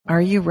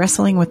Are you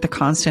wrestling with the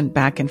constant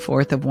back and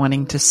forth of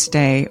wanting to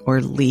stay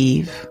or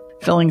leave?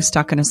 Feeling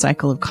stuck in a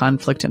cycle of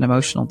conflict and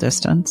emotional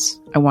distance?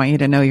 I want you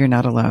to know you're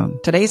not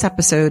alone. Today's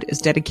episode is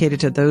dedicated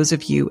to those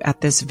of you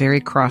at this very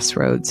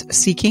crossroads,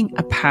 seeking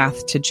a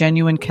path to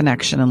genuine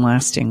connection and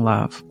lasting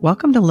love.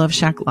 Welcome to Love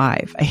Shack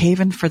Live, a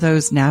haven for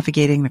those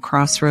navigating the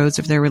crossroads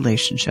of their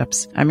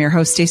relationships. I'm your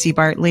host, Stacey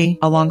Bartley.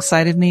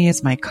 Alongside of me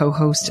is my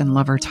co-host and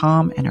lover,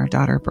 Tom, and our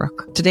daughter,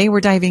 Brooke. Today, we're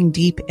diving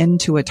deep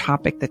into a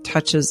topic that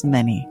touches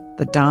many.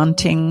 The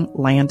daunting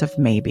land of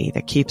maybe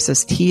that keeps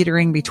us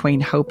teetering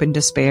between hope and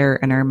despair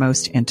in our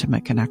most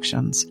intimate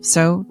connections.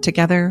 So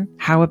together,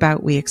 how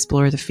about we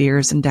explore the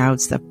fears and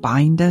doubts that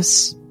bind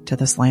us to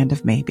this land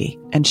of maybe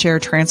and share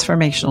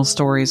transformational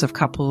stories of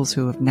couples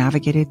who have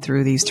navigated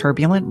through these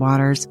turbulent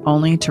waters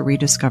only to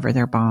rediscover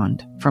their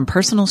bond. From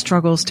personal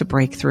struggles to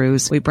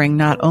breakthroughs, we bring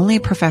not only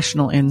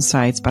professional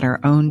insights, but our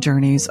own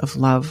journeys of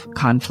love,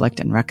 conflict,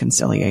 and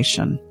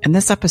reconciliation. In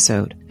this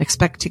episode,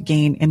 expect to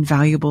gain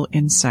invaluable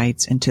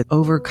insights into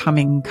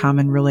overcoming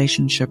common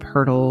relationship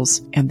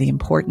hurdles and the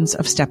importance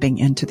of stepping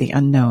into the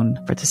unknown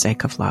for the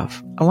sake of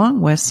love,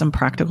 along with some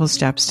practical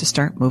steps to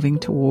start moving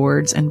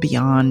towards and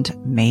beyond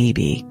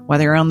maybe.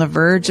 Whether you're on the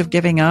verge of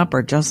giving up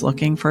or just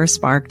looking for a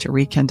spark to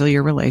rekindle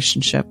your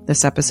relationship,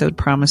 this episode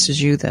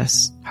promises you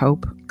this: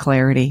 hope,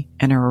 clarity,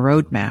 and a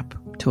roadmap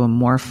to a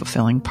more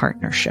fulfilling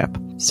partnership.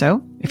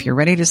 So, if you're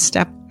ready to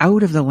step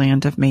out of the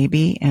land of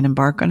maybe and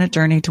embark on a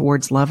journey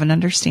towards love and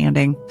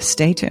understanding,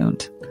 stay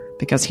tuned.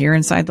 Because here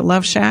inside the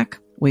Love Shack,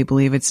 we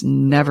believe it's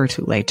never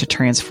too late to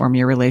transform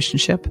your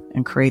relationship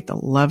and create the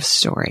love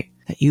story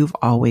that you've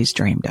always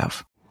dreamed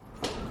of.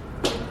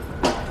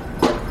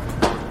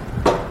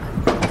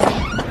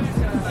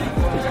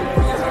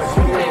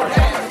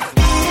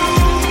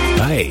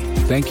 Hey,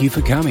 thank you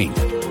for coming.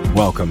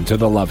 Welcome to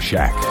the Love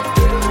Shack.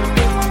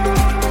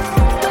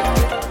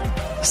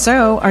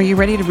 So, are you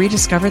ready to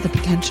rediscover the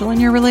potential in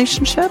your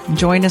relationship?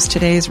 Join us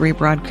today's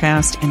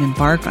rebroadcast and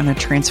embark on a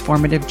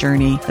transformative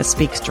journey that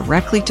speaks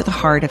directly to the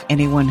heart of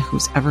anyone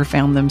who's ever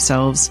found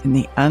themselves in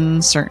the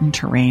uncertain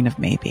terrain of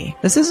maybe.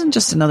 This isn't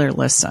just another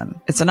listen.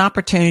 It's an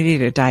opportunity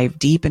to dive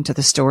deep into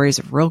the stories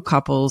of real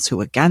couples who,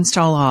 against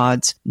all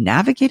odds,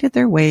 navigated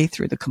their way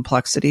through the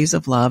complexities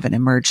of love and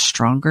emerged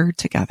stronger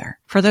together.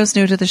 For those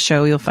new to the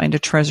show, you'll find a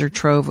treasure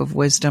trove of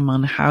wisdom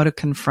on how to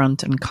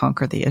confront and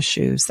conquer the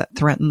issues that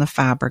threaten the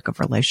fabric of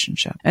relationship.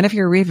 And if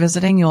you're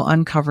revisiting, you'll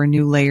uncover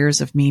new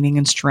layers of meaning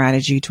and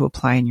strategy to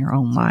apply in your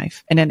own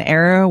life. In an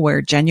era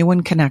where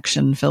genuine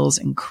connection feels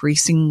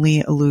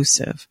increasingly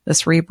elusive,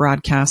 this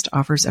rebroadcast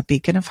offers a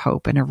beacon of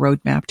hope and a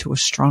roadmap to a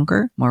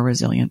stronger, more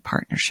resilient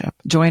partnership.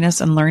 Join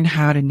us and learn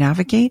how to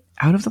navigate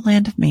out of the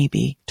land of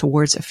maybe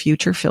towards a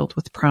future filled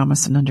with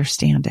promise and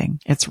understanding.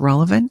 It's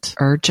relevant,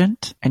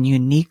 urgent, and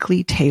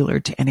uniquely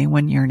tailored to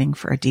anyone yearning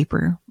for a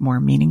deeper, more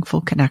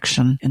meaningful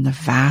connection in the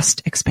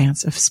vast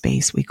expanse of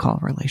space we call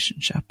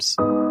relationships.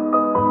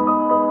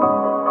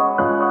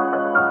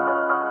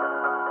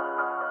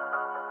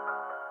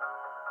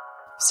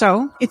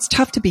 So, it's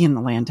tough to be in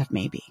the land of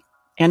maybe.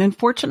 And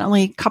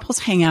unfortunately, couples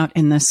hang out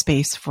in this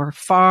space for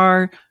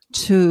far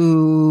too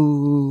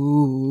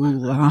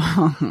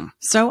long.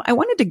 So I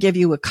wanted to give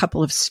you a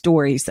couple of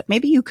stories that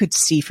maybe you could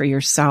see for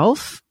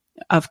yourself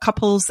of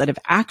couples that have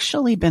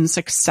actually been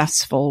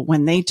successful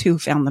when they too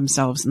found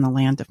themselves in the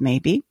land of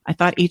maybe. I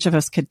thought each of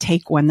us could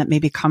take one that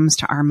maybe comes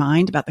to our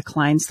mind about the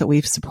clients that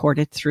we've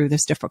supported through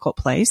this difficult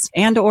place.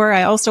 And or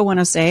I also want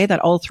to say that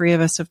all three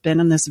of us have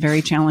been in this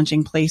very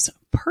challenging place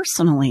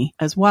personally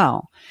as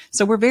well.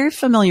 So we're very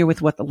familiar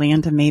with what the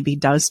land of maybe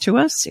does to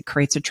us. It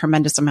creates a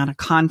tremendous amount of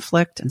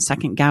conflict and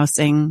second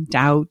guessing,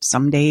 doubt.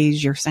 Some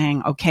days you're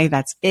saying, okay,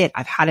 that's it.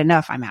 I've had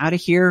enough. I'm out of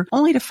here,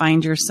 only to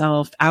find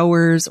yourself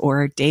hours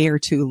or a day or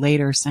two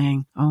later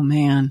saying, oh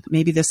man,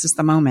 maybe this is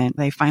the moment.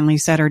 They finally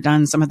said or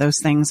done some of those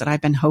things that I've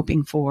been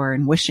hoping for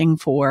and wishing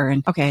for.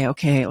 And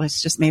okay,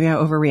 let's just, maybe I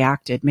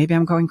overreacted. Maybe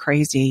I'm going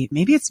crazy.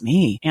 Maybe it's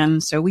me.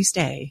 And so we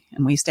stay.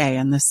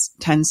 And this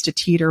tends to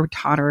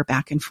totter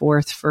back and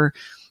forth for,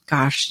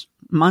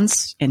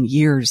 months and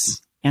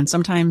years, and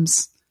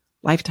sometimes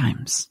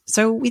lifetimes.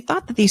 So we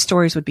thought that these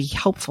stories would be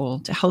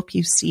helpful to help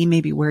you see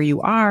maybe where you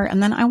are.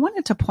 And then I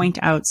wanted to point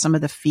out some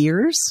of the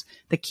fears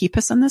that keep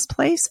us in this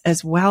place,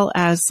 as well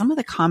as some of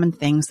the common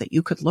things that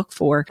you could look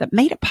for that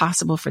made it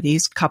possible for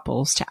these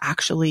couples to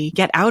actually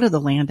get out of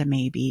the land of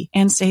maybe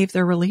and save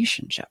their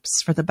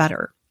relationships for the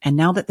better. And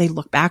now that they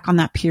look back on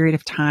that period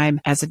of time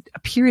as a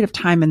period of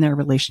time in their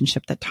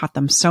relationship that taught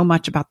them so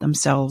much about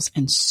themselves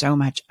and so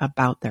much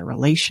about their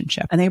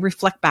relationship. And they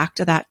reflect back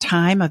to that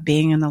time of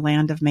being in the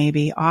land of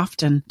maybe,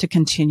 often to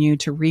continue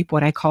to reap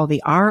what I call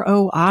the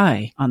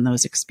ROI on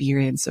those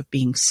experiences of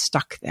being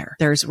stuck there.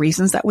 There's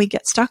reasons that we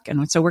get stuck.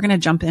 And so we're going to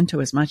jump into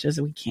as much as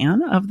we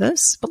can of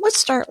this. But let's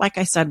start, like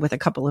I said, with a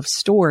couple of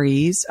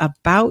stories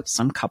about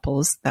some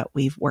couples that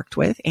we've worked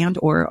with and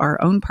or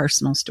our own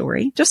personal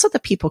story, just so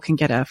that people can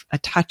get a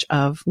touch touch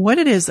of what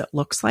it is it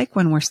looks like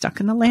when we're stuck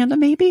in the land of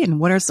maybe, and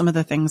what are some of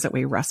the things that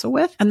we wrestle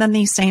with. And then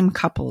these same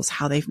couples,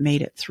 how they've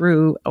made it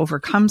through,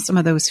 overcome some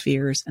of those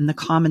fears, and the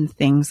common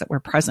things that were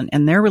present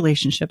in their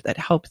relationship that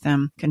help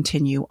them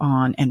continue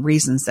on, and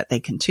reasons that they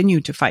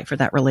continue to fight for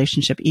that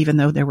relationship, even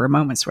though there were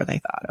moments where they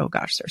thought, oh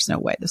gosh, there's no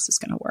way this is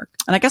going to work.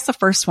 And I guess the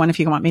first one, if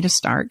you want me to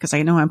start, because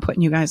I know I'm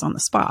putting you guys on the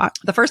spot,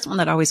 the first one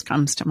that always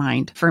comes to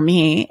mind for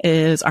me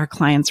is our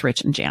clients,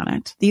 Rich and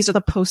Janet. These are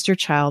the poster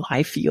child,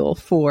 I feel,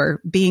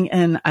 for being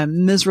in a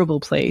miserable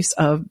place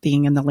of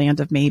being in the land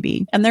of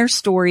maybe. And their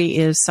story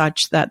is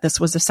such that this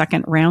was a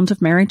second round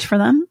of marriage for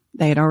them.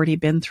 They had already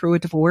been through a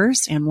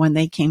divorce, and when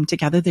they came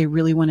together, they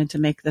really wanted to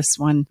make this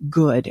one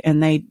good.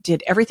 And they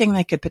did everything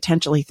they could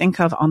potentially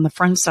think of on the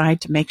front side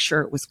to make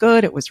sure it was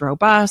good. It was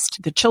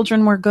robust. The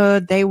children were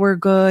good. They were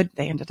good.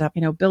 They ended up,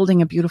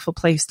 building a beautiful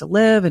place to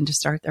live and to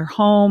start their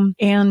home.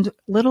 And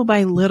little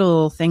by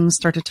little, things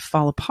started to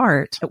fall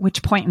apart, at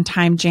which point in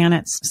time,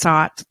 Janet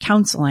sought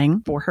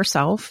counseling for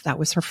herself. That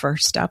was her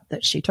first step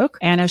that she took.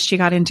 And as she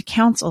got into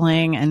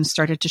counseling and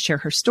started to share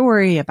her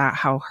story about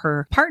how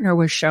her partner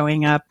was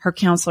showing up, her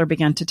counselor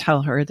began to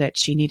tell her that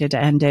she needed to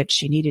end it.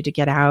 She needed to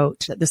get out,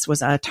 that this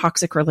was a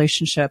toxic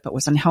relationship. It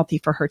was unhealthy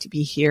for her to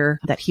be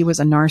here, that he was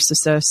a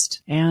narcissist.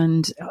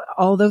 And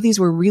although these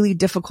were really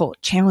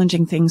difficult,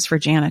 challenging things for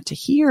Janet to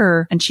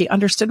hear, and she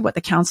understood what the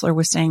counselor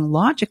was saying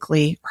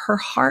logically, her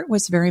heart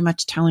was very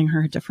much telling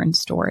her a different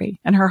story.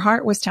 And her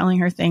heart was telling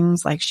her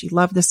things like she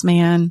loved this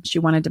man. She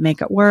wanted to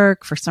make it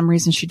work. For some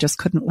reason, she just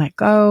couldn't let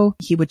go.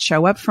 He would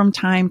show up from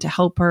time to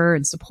help her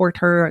and support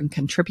her and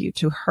contribute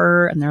to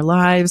her and their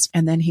lives.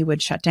 And then he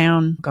would shut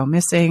down, go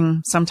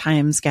missing,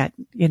 sometimes get,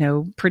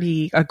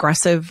 pretty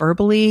aggressive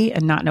verbally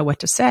and not know what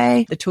to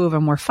say. The two of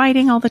them were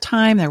fighting all the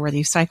time. There were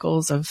these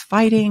cycles of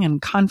fighting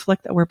and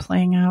conflict that were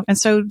playing out. And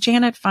so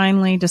Janet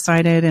finally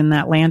decided in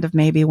that land of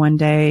maybe one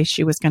day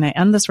she was going to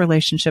end this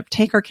relationship,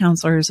 take her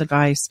counselor's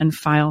advice, and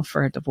file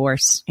for a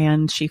divorce.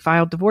 And she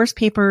filed divorce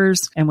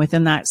papers. And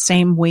within that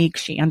same week,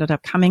 she ended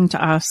up coming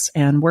to us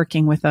and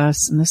working with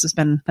us. And this has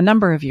been a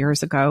number of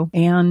years ago.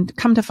 And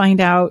come to find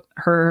out,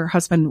 her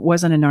husband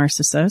wasn't a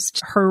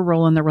narcissist. Her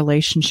role in the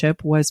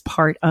relationship was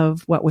part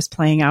of what was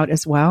playing out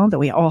as well, that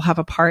we all have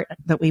a part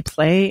that we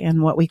play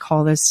in what we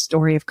call this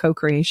story of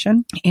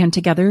co-creation. And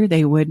together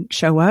they would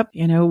show up,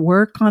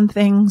 work on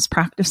things,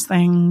 practice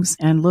things.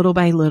 And little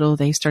by little,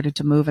 they started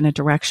to move in a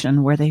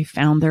direction where they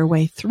found their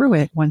way through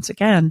it once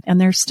again. And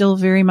they're still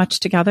very much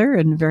together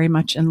and very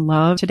much in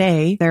love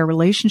today. Their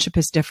relationship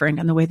is different,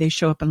 and the way they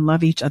show up and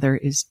love each other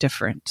is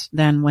different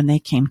than when they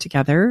came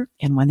together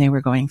and when they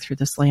were going through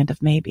this land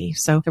of maybe.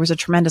 So there was a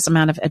tremendous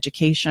amount of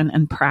education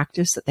and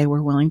practice that they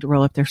were willing to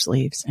roll up their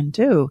sleeves and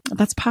do.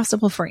 That's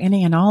possible for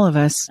any and all of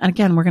us. And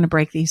again, we're going to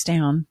break these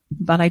down.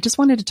 But I just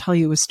wanted to tell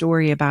you a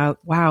story about,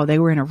 wow, they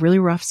were in a really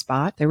rough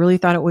spot. They really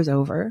thought it was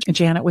over.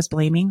 Janet was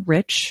blaming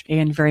Rich,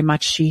 and very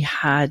much she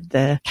had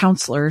the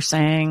counselor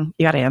saying,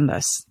 you got to end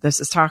this. This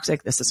is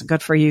toxic. This isn't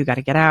good for you. You got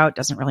to get out.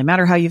 Doesn't really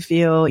matter how you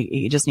feel.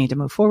 You just need to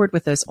move forward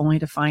with this, only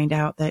to find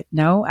out that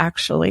no,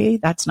 actually,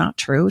 that's not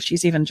true.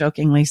 She's even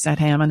jokingly said,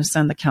 hey, I'm going to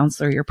send the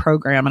counselor your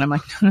program. And I'm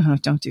like, no,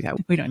 don't do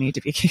that. We don't need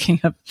to be kicking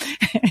up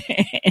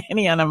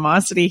any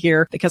animosity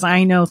here, because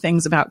I know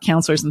things about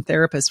counselors and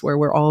therapists where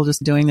we're all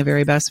just doing the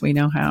very best we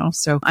know how.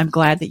 So I'm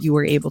glad that you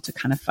were able to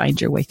kind of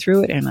find your way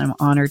through it, and I'm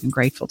honored and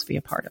grateful to be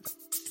a part of it.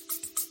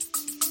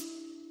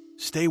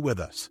 Stay with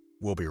us.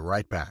 We'll be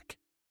right back.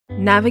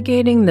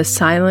 Navigating the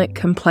silent,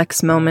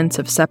 complex moments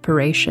of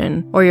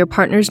separation or your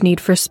partner's need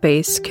for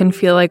space can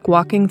feel like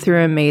walking through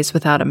a maze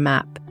without a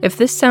map. If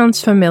this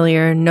sounds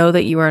familiar, know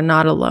that you are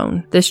not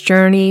alone. This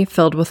journey,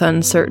 filled with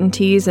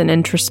uncertainties and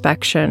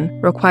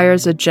introspection,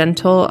 requires a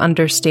gentle,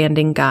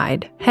 understanding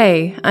guide.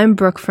 Hey, I'm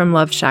Brooke from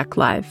Love Shack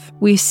Live.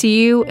 We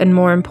see you, and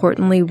more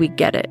importantly, we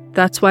get it.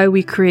 That's why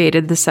we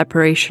created the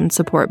Separation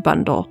Support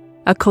Bundle.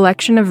 A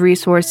collection of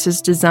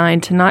resources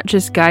designed to not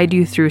just guide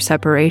you through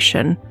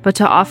separation, but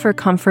to offer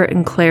comfort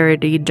and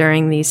clarity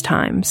during these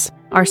times.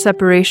 Our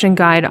separation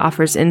guide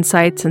offers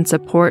insights and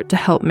support to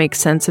help make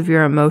sense of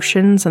your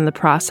emotions and the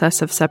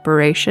process of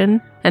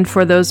separation. And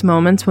for those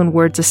moments when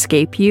words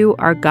escape you,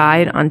 our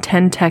guide on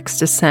 10 texts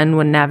to send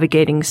when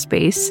navigating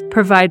space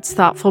provides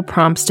thoughtful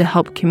prompts to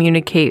help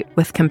communicate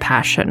with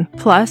compassion.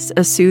 Plus,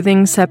 a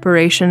soothing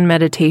separation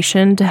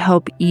meditation to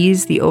help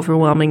ease the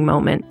overwhelming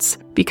moments.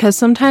 Because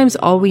sometimes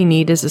all we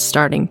need is a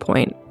starting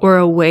point, or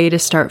a way to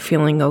start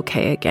feeling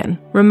okay again.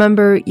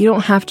 Remember, you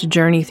don't have to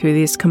journey through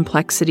these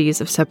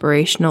complexities of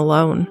separation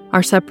alone.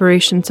 Our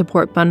Separation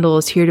Support Bundle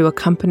is here to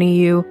accompany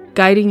you,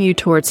 guiding you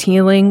towards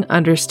healing,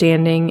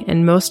 understanding,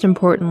 and most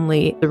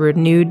importantly, the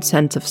renewed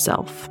sense of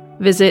self.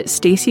 Visit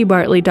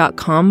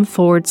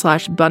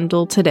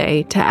stacybartley.com/bundle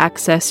today to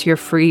access your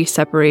free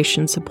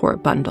separation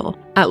support bundle.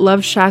 At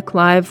Love Shack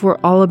Live, we're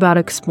all about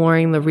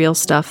exploring the real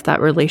stuff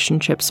that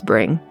relationships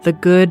bring, the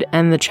good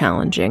and the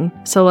challenging.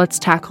 So let's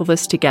tackle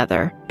this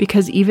together,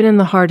 because even in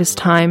the hardest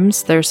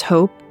times, there's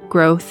hope,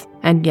 growth,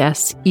 and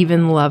yes,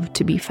 even love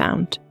to be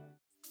found.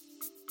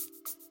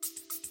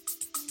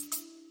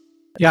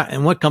 Yeah.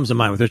 And what comes to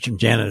mind with Richard and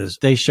Janet is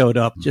they showed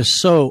up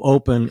just so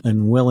open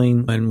and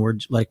willing. And we're,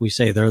 like we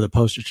say, they're the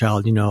poster child.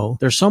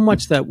 There's so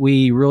much that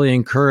we really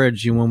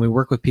encourage you when we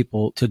work with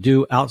people to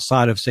do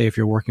outside of, say, if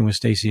you're working with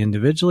Stacey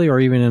individually or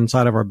even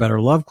inside of our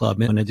Better Love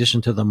Club, in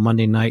addition to the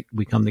Monday night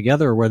we come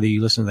together, or whether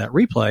you listen to that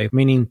replay,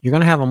 meaning you're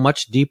going to have a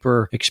much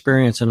deeper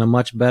experience and a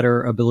much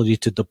better ability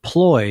to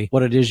deploy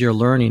what it is you're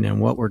learning and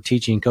what we're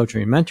teaching,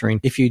 coaching, and mentoring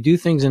if you do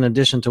things in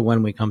addition to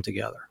when we come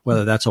together,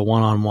 whether that's a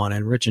one-on-one.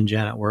 And Rich and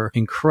Janet were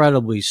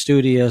incredibly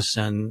studious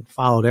and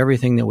followed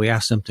everything that we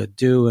asked them to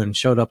do and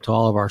showed up to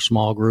all of our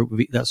small group.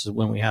 That's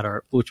when we had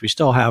our, which we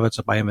still have, it's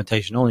by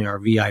invitation only, our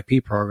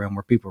VIP program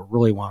where people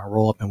really want to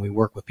roll up and we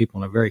work with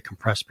people in a very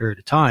compressed period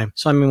of time.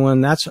 So,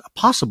 when that's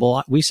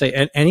possible, we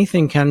say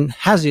anything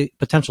has the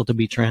potential to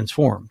be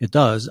transformed. It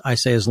does. I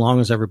say as long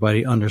as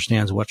everybody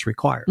understands what's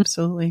required.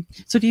 Absolutely.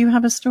 So do you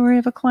have a story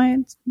of a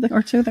client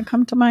or two that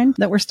come to mind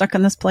that were stuck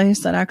in this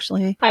place that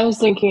actually... I was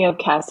thinking of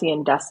Cassie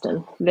and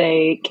Destin.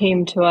 They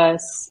came to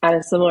us at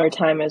a similar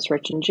time as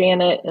Rich and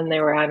Janet, and they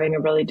were having a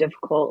really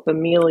difficult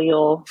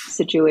familial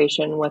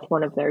situation with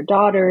one of their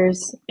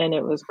daughters, and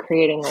it was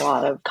creating a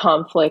lot of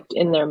conflict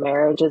in their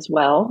marriage as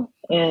well.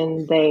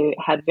 And they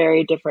had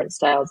very different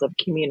styles of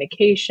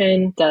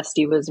communication.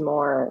 Dusty was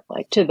more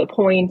like to the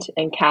point,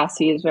 and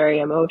Cassie is very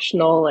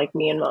emotional, like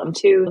me and Mom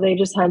too. They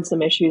just had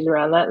some issues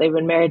around that. They've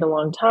been married a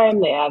long time.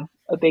 They have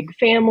a big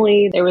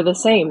family. They were the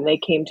same. They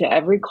came to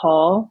every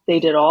call. They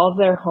did all of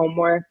their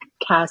homework.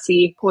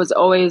 Cassie was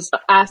always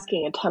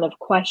asking a ton of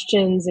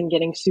questions and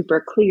getting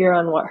super clear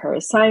on what her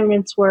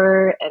assignments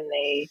were. And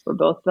they were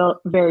both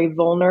very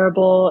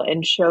vulnerable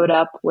and showed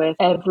up with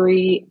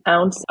every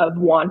ounce of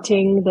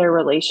wanting their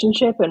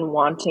relationship and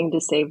wanting to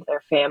save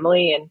their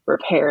family and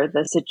repair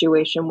the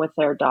situation with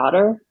their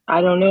daughter. I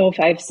don't know if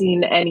I've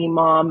seen any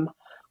mom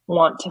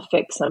want to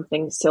fix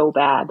something so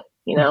bad.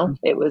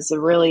 It was a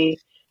really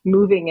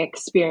moving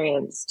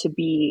experience to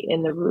be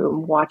in the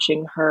room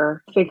watching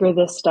her figure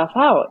this stuff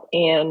out.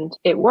 And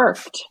it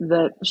worked.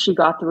 She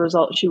got the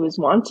result she was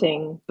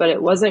wanting, but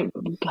it wasn't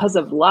because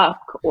of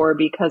luck or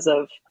because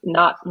of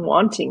not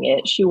wanting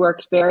it. She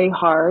worked very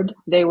hard.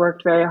 They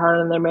worked very hard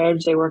on their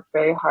marriage. They worked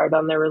very hard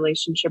on their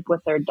relationship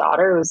with their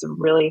daughter. It was a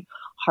really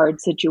hard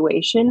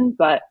situation,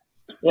 but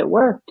it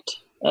worked.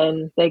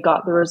 And they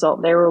got the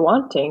result they were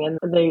wanting,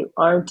 and they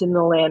aren't in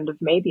the land of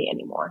maybe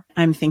anymore.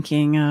 I'm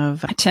thinking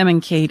of Tim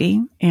and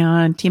Katie,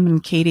 and Tim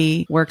and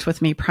Katie worked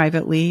with me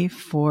privately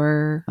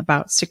for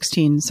about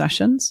 16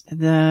 sessions.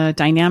 The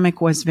dynamic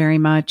was very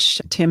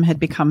much, Tim had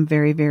become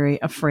very, very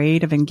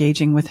afraid of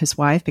engaging with his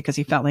wife because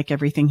he felt like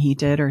everything he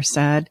did or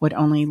said would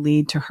only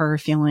lead to her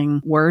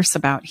feeling worse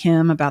about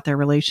him, about their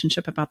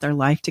relationship, about their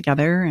life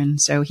together.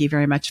 And so he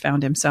very much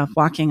found himself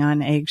walking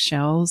on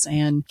eggshells.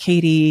 And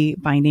Katie,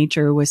 by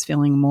nature, was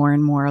feeling more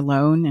and more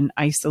alone and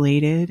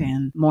isolated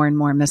and more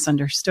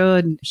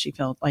misunderstood. She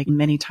felt like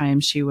many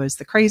times she was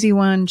the crazy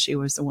one. She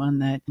was the one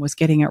that was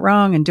getting it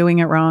wrong and doing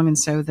it wrong. And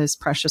so this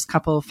precious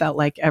couple felt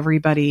like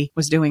everybody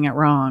was doing it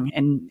wrong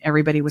and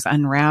everybody was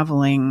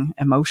unraveling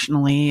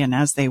emotionally. And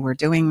as they were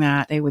doing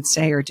that, they would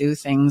say or do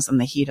things in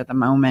the heat of the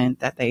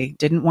moment that they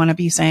didn't want to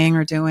be saying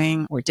or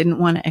doing or didn't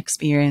want to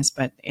experience.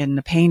 But in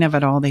the pain of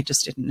it all, they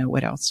just didn't know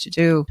what else to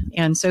do.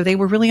 And so they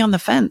were really on the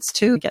fence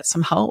too, to get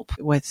some help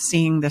with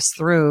seeing this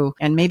through.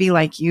 And maybe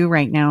like you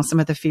right now,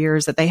 some of the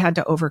fears that they had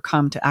to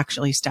overcome to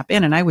actually step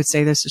in. And I would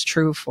say this is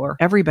true for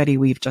everybody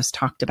we've just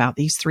talked about.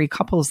 These three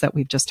couples that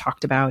we've just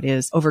talked about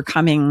is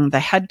overcoming the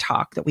head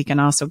talk that we can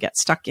also get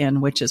stuck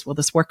in, which is, will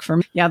this work for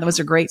me? Yeah, those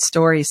are great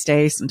stories,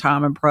 Stace and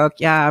Tom and Brooke.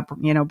 Yeah,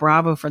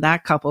 bravo for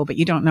that couple, but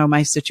you don't know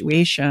my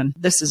situation.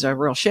 This is a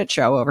real shit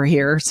show over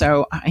here.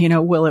 So,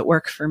 will it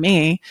work for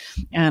me?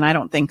 And I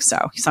don't think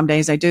so. Some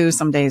days I do,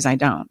 some days I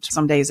don't.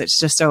 Some days it's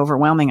just so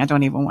overwhelming, I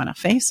don't even want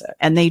to face it.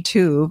 And they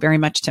too, very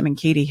much Tim and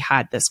Katie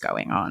had this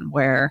going on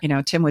where,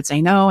 Tim would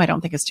say, no, I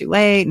don't think it's too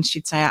late. And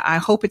she'd say, I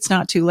hope it's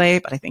not too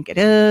late, but I think it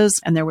is.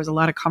 And there was a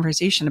lot of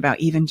conversation about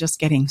even just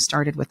getting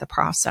started with the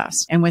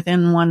process. And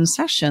within one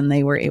session,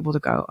 they were able to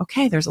go,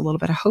 okay, there's a little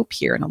bit of hope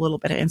here and a little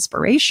bit of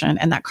inspiration.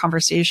 And that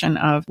conversation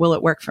of, will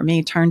it work for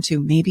me, turned to,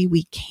 maybe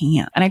we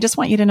can't. And I just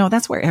want you to know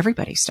that's where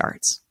everybody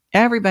starts.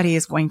 Every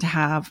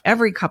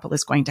couple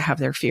is going to have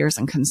their fears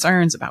and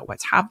concerns about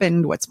what's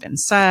happened, what's been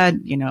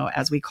said,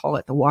 as we call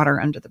it, the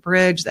water under the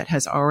bridge that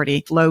has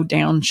already flowed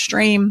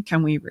downstream.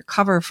 Can we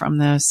recover from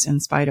this in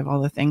spite of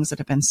all the things that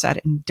have been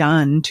said and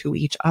done to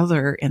each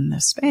other in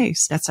this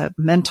space? That's a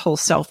mental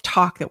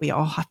self-talk that we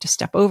all have to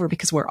step over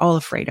because we're all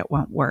afraid it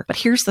won't work. But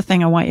here's the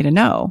thing I want you to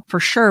know. For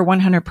sure,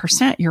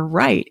 100%, you're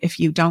right if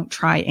you don't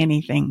try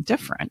anything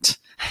different.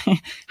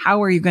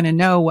 How are you going to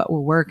know what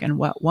will work and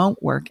what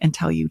won't work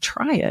until you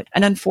try it?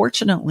 And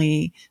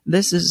unfortunately,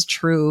 this is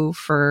true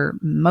for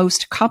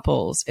most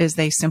couples, is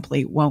they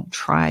simply won't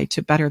try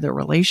to better their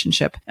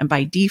relationship. And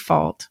by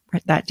default,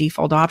 that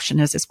default option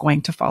is it's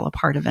going to fall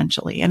apart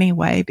eventually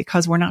anyway,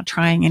 because we're not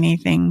trying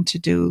anything to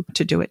do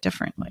it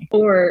differently.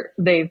 Or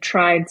they've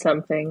tried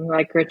something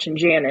like Rich and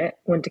Janet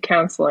went to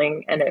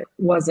counseling and it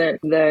wasn't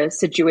the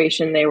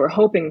situation they were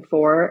hoping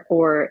for,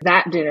 or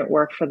that didn't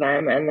work for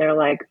them. And they're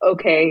like,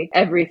 okay,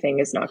 everything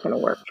is not going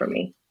to work for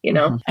me. You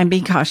know, and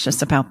be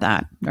cautious about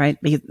that, right?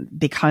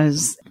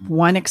 Because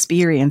one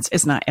experience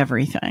is not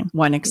everything.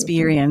 One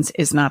experience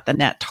is not the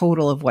net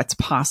total of what's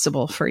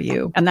possible for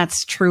you. And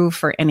that's true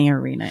for any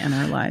arena in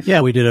our life. Yeah,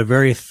 we did a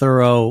very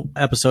thorough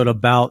episode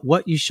about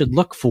what you should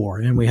look for.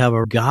 And we have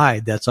a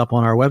guide that's up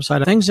on our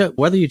website. Things that,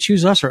 whether you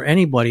choose us or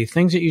anybody,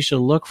 things that you should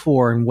look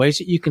for and ways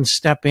that you can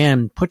step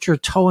in, put your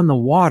toe in the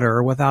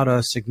water without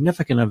a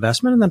significant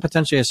investment. And then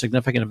potentially a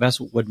significant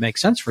investment would make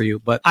sense for you.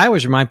 But I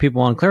always remind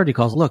people on Clarity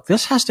Calls, look,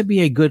 this has to be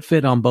a good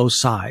fit on both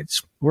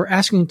sides. We're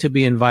asking to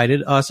be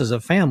invited, us as a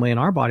family and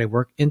our body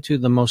work, into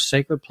the most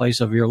sacred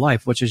place of your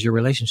life, which is your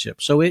relationship.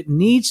 So it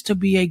needs to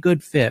be a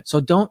good fit. So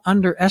don't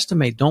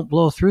underestimate, don't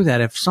blow through that.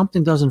 If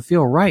something doesn't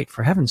feel right,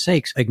 for heaven's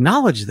sakes,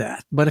 acknowledge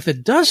that. But if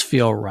it does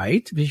feel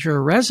right, if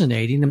you're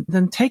resonating,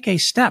 then take a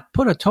step,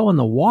 put a toe in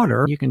the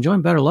water. You can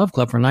join Better Love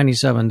Club for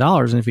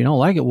 $97. And if you don't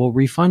like it, we'll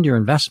refund your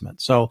investment.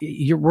 So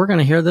we're going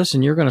to hear this,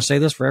 and you're going to say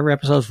this for every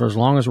episode for as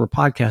long as we're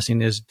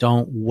podcasting, is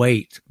don't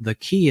wait. The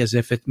key is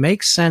if it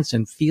makes sense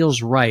and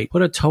feels right,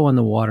 put a toe in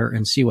the water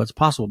and see what's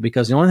possible.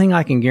 Because the only thing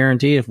I can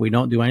guarantee, if we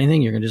don't do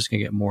anything, you're just going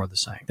to get more of the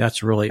same.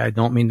 That's really, I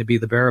don't mean to be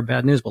the bearer of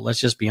bad news, but let's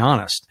just be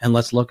honest and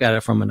let's look at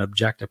it from an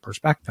objective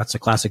perspective. That's a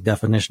classic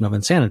definition of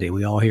insanity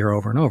we all hear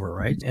over and over,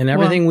 right? And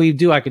everything we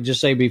do, I could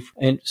just say,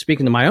 and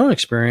speaking to my own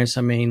experience,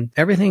 I mean,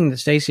 everything that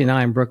Stacey and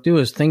I and Brooke do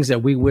is things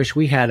that we wish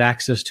we had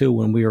access to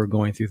when we were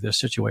going through this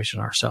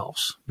situation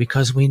ourselves,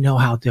 because we know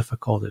how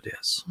difficult it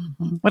is.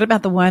 Mm-hmm. What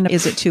about the one,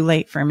 is it too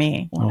late for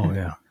me? Oh,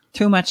 yeah.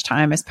 Too much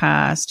time has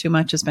passed. Too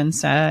much has been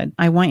said.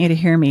 I want you to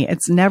hear me.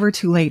 It's never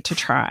too late to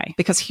try.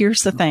 Because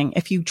here's the thing.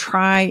 If you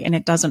try and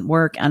it doesn't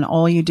work and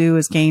all you do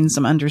is gain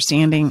some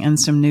understanding and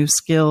some new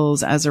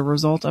skills as a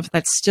result of,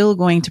 that's still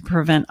going to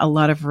prevent a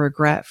lot of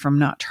regret from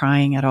not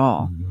trying at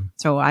all. Mm-hmm.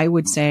 So I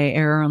would say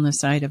err on the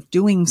side of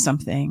doing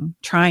something,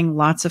 trying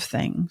lots of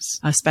things,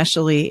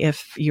 especially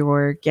if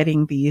you're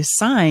getting these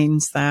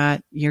signs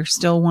that you're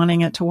still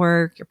wanting it to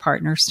work, your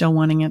partner's still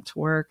wanting it to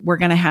work. We're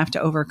going to have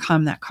to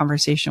overcome that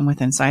conversation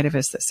with inside of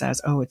us that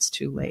says, oh, it's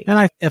too late.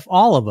 And if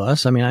all of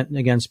us,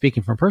 again,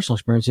 speaking from personal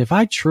experience, if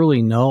I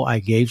truly know I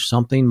gave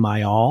something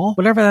my all,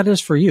 whatever that is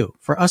for you,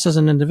 for us as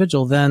an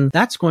individual, then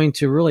that's going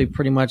to really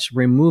pretty much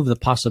remove the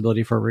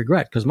possibility for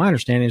regret. Because my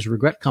understanding is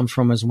regret comes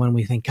from is when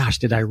we think, gosh,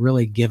 did I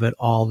really give it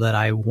all that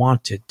I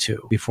wanted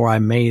to before I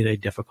made a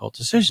difficult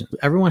decision?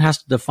 Everyone has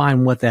to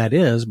define what that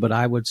is, but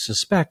I would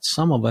suspect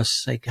some of us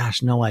say,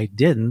 gosh, no, I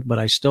didn't, but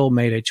I still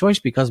made a choice,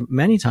 because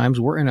many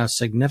times we're in a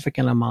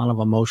significant amount of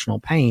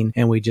emotional pain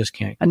and we just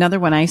can't.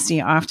 Another one I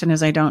see often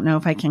is I don't know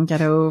if I can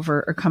get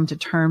over or come to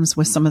terms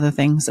with some of the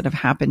things that have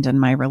happened in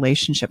my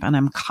relationship, and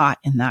I'm caught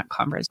in that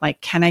conversation.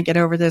 Like, can I get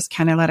over this?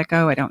 Can I let it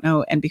go? I don't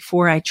know. And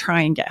before I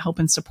try and get help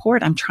and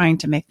support, I'm trying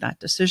to make that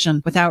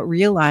decision without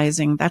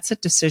realizing that's a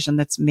decision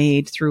that's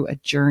made through a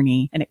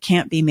journey, and it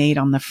can't be made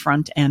on the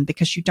front end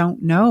because you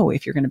don't know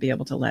if you're going to be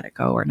able to let it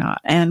go or not.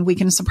 And we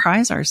can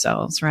surprise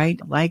ourselves, right?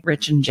 Like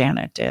Rich and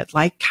Janet did,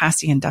 like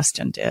Cassie and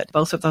Dustin did.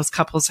 Both of those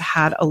couples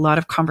had a lot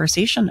of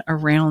conversation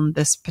around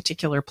this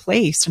particular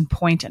place and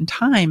point in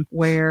time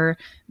where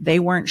they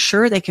weren't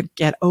sure they could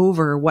get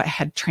over what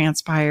had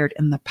transpired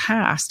in the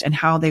past and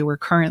how they were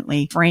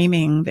currently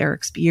framing their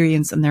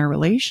experience in their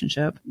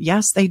relationship.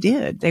 Yes, they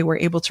did. They were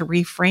able to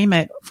reframe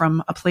it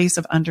from a place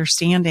of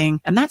understanding.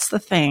 And that's the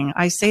thing.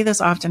 I say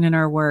this often in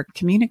our work.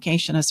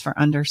 Communication is for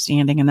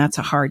understanding, and that's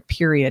a hard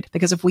period.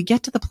 Because if we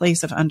get to the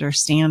place of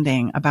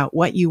understanding about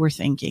what you were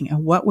thinking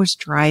and what was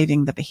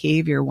driving the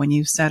behavior when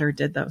you said or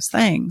did those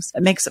things,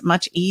 it makes it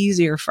much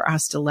easier for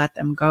us to let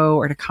them go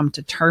or to come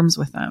to terms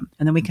with them.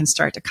 And then we can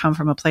start to come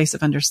from a place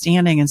of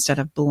understanding instead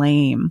of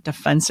blame,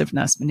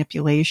 defensiveness,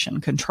 manipulation,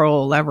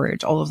 control,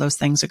 leverage. All of those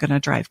things are going to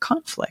drive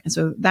conflict. And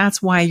so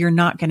that's why you're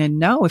not going to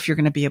know if you're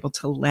going to be able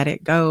to let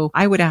it go.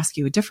 I would ask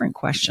you a different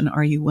question.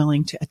 Are you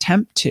willing to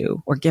attempt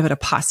to, or give it a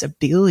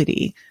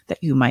possibility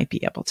that you might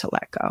be able to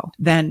let go?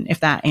 Then if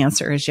that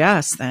answer is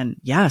yes, then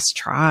yes,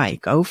 try,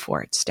 go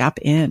for it, step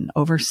in,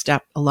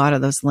 overstep a lot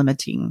of those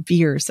limiting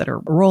fears that are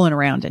rolling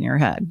around in your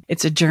head.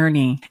 It's a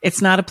journey.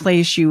 It's not a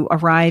place you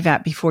arrive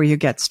at before you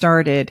get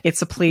started.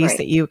 It's a place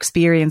that you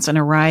experience and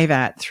arrive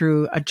at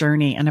through a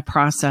journey and a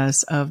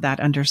process of that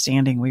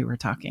understanding we were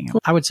talking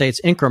about. I would say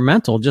it's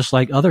incremental, just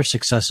like other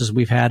successes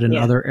we've had in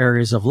other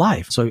areas of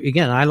life. So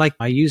again,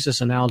 I use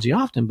this analogy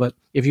often, but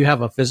if you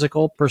have a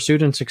physical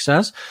pursuit and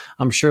success,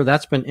 I'm sure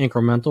that's been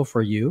incremental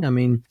for you. I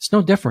mean, it's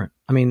no different.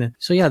 I mean,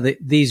 so yeah,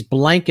 these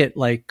blanket,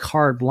 like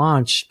carte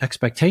blanche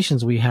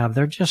expectations we have,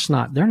 they're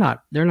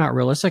not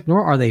realistic,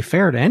 nor are they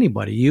fair to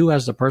anybody. You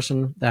as the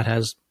person that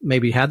has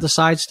maybe had have the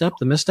sidestep,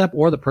 the misstep,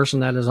 or the person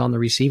that is on the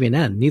receiving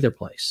end, neither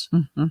place.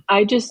 Mm-hmm.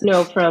 I just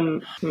know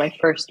from my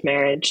first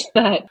marriage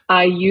that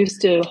I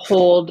used to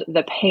hold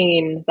the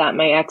pain that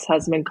my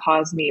ex-husband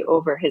caused me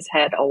over his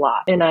head a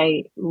lot. And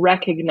I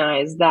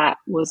recognized that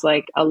was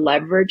like a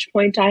leverage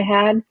point I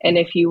had. And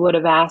if you would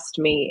have asked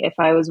me if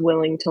I was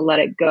willing to let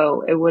it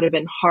go, it would have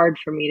been hard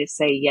for me to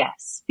say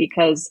yes,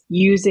 because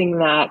using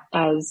that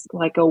as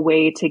like a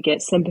way to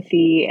get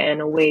sympathy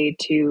and a way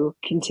to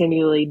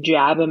continually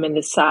jab him in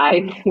the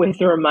side with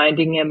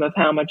reminding him of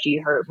how much he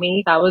hurt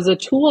me, that was a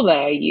tool that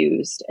I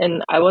used.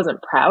 And I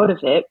wasn't proud of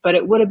it, but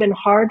it would have been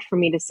hard for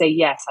me to say,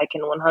 yes, I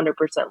can 100%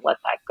 let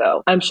that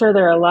go. I'm sure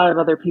there are a lot of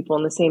other people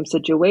in the same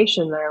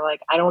situation that are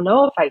like, I don't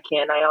know if I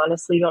can. I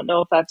honestly don't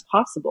know if that's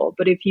possible.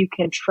 But if you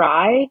can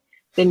try,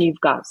 then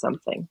you've got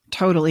something.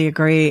 Totally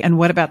agree. And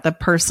what about the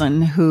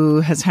person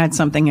who has had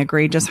something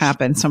egregious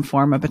happen, some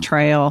form of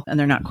betrayal, and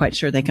they're not quite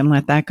sure they can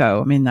let that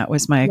go? I mean, that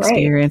was my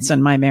experience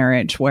in my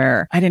marriage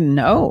where I didn't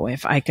know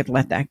if I could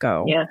let that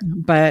go. Yeah.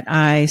 But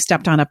I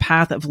stepped on a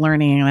path of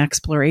learning and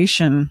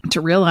exploration to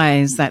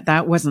realize that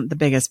that wasn't the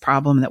biggest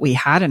problem that we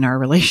had in our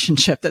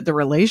relationship, that the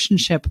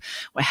relationship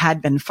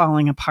had been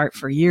falling apart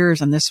for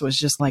years. And this was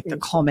just like the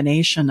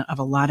culmination of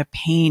a lot of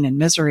pain and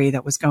misery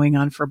that was going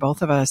on for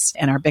both of us.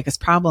 And our biggest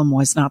problem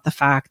was not the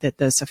fact that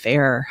this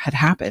affair had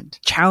happened.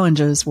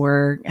 Challenges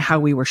were how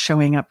we were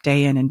showing up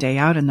day in and day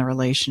out in the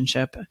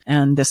relationship.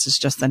 And this is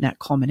just the net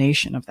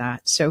culmination of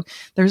that. So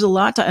there's a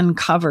lot to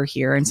uncover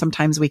here. And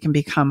sometimes we can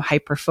become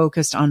hyper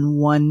focused on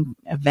one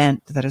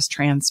event that has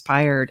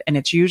transpired. And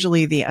it's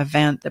usually the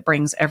event that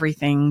brings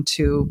everything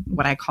to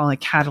what I call a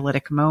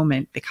catalytic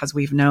moment, because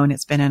we've known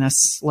it's been in a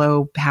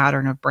slow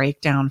pattern of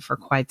breakdown for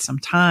quite some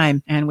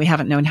time. And we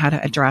haven't known how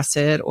to address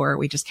it, or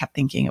we just kept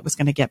thinking it was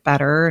going to get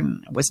better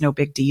and it was no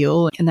big deal.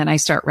 And then I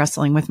start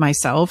wrestling with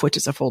myself, which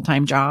is a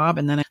full-time job.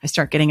 And then I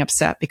start getting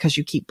upset because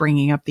you keep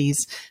bringing up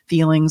these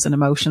feelings and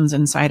emotions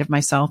inside of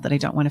myself that I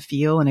don't want to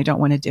feel and I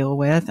don't want to deal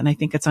with. And I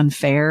think it's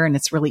unfair. And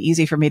it's really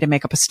easy for me to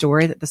make up a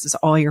story that this is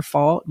all your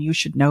fault and you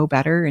should know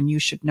better and you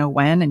should know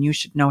when and you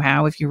should know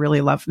how if you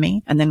really love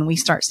me. And then we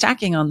start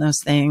stacking on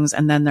those things.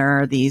 And then there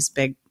are these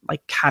big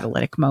like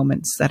catalytic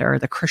moments that are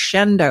the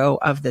crescendo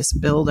of this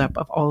buildup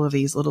of all of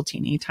these little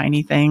teeny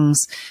tiny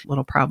things,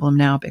 little problem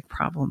now, big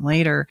problem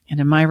later. And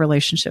in my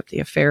relationship, the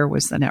affair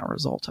was the net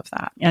result of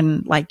that.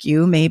 And like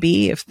you,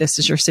 maybe if this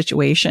is your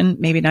situation,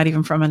 maybe not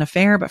even from an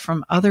affair, but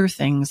from other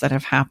things that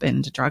have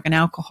happened, a drug and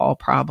alcohol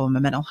problem, a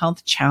mental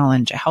health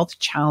challenge, a health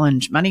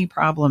challenge, money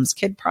problems,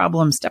 kid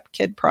problems,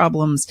 step-kid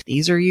problems.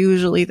 These are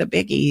usually the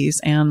biggies.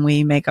 And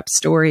we make up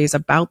stories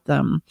about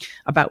them,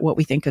 about what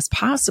we think is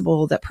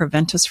possible that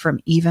prevent us from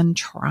even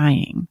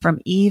trying, from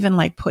even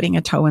like putting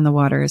a toe in the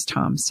water, as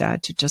Tom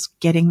said, to just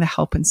getting the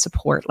help and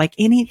support. Like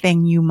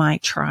anything you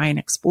might try and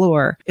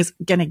explore is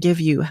going to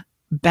give you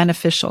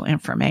beneficial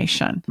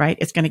information, right?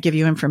 It's going to give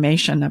you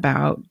information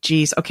about,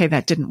 geez, okay,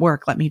 that didn't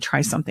work. Let me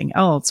try something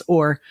else.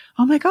 Or,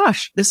 oh my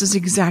gosh, this is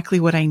exactly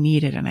what I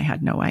needed and I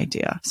had no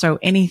idea. So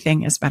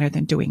anything is better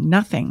than doing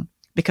nothing.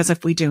 Because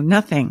if we do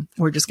nothing,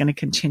 we're just going to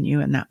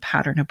continue in that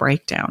pattern of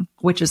breakdown,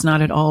 which is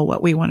not at all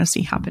what we want to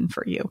see happen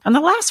for you. And the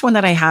last one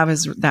that I have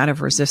is that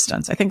of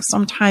resistance. I think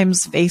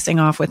sometimes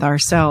facing off with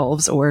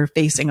ourselves or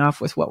facing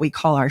off with what we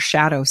call our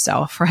shadow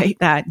self, right?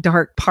 That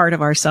dark part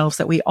of ourselves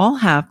that we all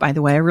have, by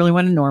the way, I really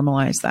want to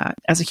normalize that.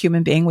 As a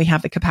human being, we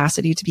have the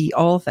capacity to be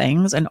all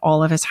things, and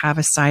all of us have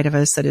a side of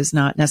us that is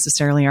not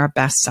necessarily our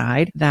best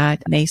side,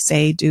 that may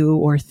say, do,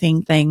 or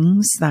think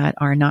things that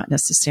are not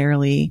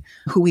necessarily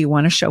who we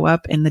want to show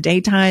up in the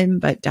day time,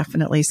 but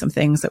definitely some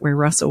things that we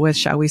wrestle with,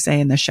 shall we say,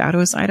 in the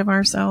shadow side of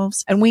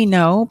ourselves. And we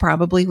know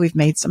probably we've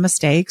made some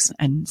mistakes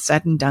and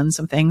said and done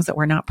some things that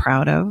we're not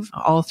proud of.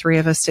 All three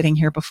of us sitting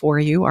here before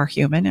you are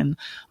human, and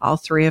all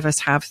three of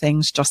us have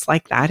things just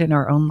like that in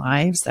our own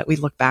lives that we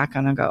look back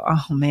on and go,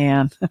 oh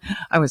man,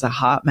 I was a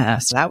hot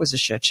mess. That was a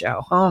shit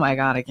show. Oh my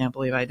God, I can't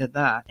believe I did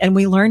that. And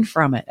we learn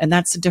from it. And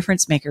that's the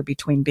difference maker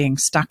between being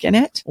stuck in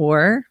it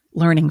or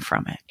learning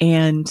from it.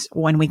 And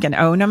when we can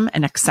own them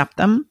and accept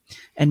them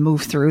and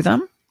move through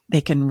them,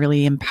 they can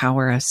really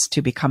empower us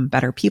to become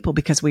better people,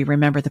 because we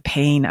remember the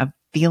pain of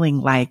feeling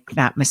like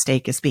that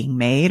mistake is being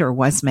made or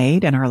was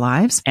made in our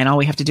lives. And all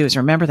we have to do is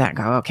remember that and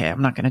go, okay,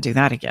 I'm not going to do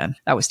that again.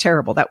 That was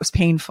terrible. That was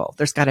painful.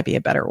 There's got to be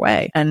a better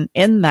way. And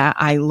in that,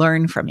 I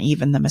learn from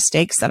even the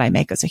mistakes that I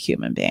make as a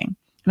human being.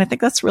 And I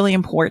think that's really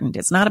important.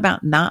 It's not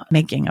about not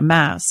making a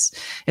mess.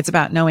 It's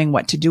about knowing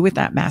what to do with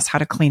that mess, how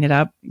to clean it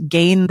up,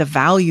 gain the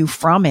value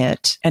from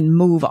it, and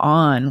move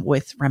on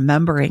with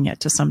remembering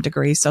it to some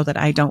degree so that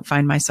I don't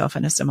find myself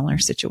in a similar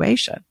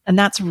situation. And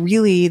that's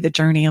really the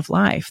journey of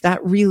life.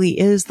 That really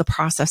is the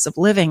process of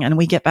living. And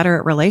we get better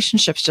at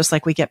relationships just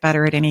like we get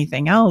better at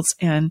anything else.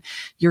 And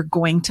you're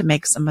going to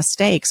make some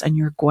mistakes and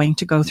you're going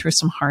to go through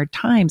some hard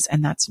times.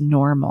 And that's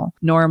normal.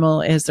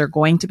 Normal is there are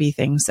going to be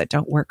things that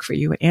don't work for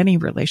you in any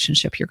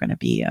relationship you're going to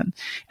be in.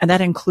 And that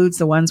includes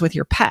the ones with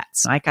your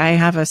pets. Like I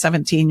have a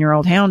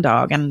 17-year-old hound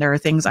dog, and there are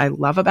things I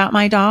love about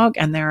my dog,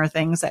 and there are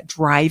things that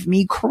drive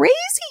me crazy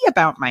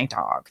about my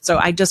dog. So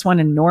I just want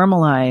to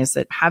normalize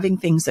that having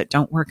things that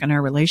don't work in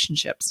our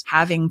relationships,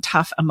 having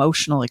tough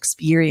emotional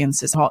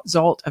experiences, as a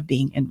result of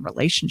being in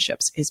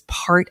relationships is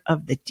part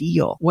of the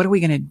deal. What are we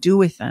going to do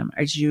with them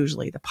is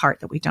usually the part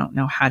that we don't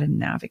know how to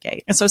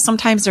navigate. And so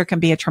sometimes there can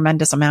be a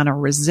tremendous amount of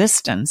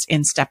resistance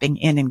in stepping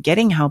in and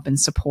getting help and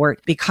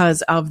support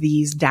because of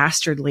these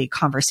dastardly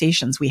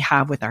conversations we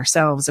have with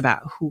ourselves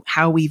about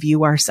how we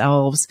view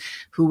ourselves,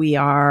 who we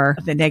are,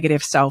 the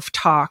negative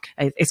self-talk.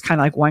 It's kind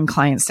of like one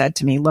client said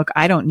to me, look,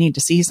 I don't need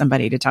to see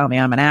somebody to tell me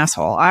I'm an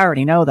asshole. I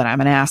already know that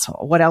I'm an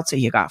asshole. What else have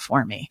you got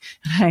for me?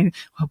 And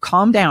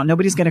calm down.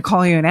 Nobody's going to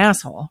call you an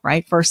asshole,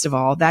 right? First of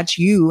all, that's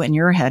you and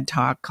your head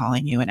talk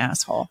calling you an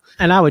asshole.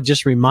 And I would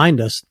just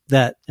remind us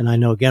that, and I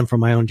know again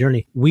from my own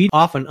journey, we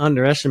often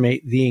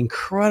underestimate the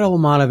incredible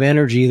amount of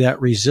energy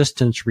that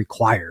resistance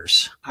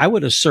requires. I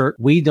would assert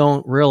we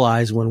don't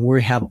realize when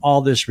we have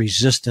all this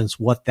resistance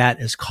what that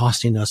is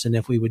costing us. And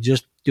if we would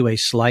just do a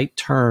slight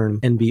turn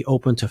and be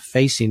open to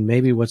facing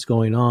maybe what's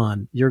going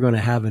on, you're going to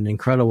have an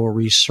incredible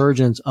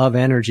resurgence of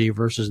energy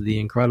versus the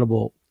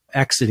incredible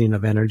exiting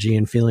of energy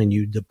and feeling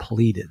you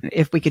depleted.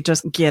 If we could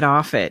just get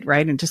off it,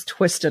 right? And just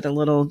twist it a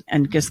little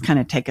and just kind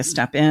of take a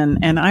step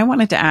in. And I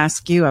wanted to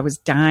ask you, I was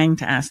dying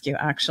to ask you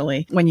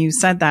actually, when you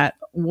said that,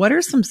 what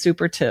are some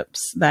super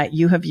tips that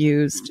you have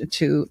used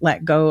to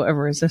let go of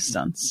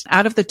resistance?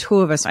 Out of the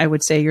two of us, I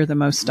would say you're the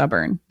most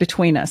stubborn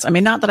between us. I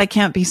mean, not that I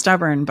can't be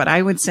stubborn, but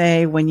I would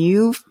say when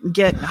you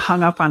get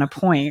hung up on a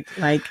point,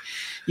 like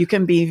you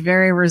can be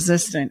very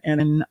resistant.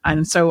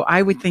 And so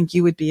I would think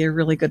you would be a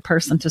really good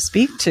person to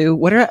speak to.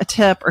 What are a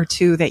tip or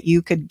two that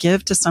you could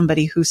give to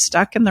somebody who's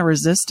stuck in the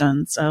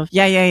resistance of,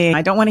 yeah.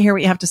 I don't want to hear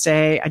what you have to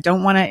say. I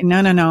don't want to,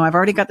 no. I've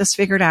already got this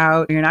figured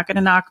out. You're not going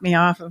to knock me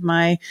off of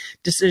my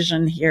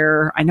decision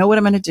here. I know what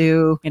I'm going to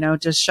do.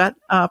 Just shut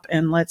up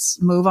and let's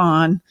move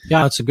on.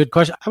 Yeah, that's a good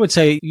question. I would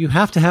say you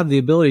have to have the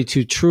ability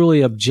to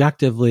truly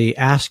objectively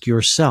ask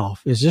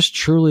yourself, is this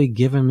truly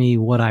giving me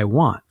what I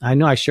want? I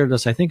know I shared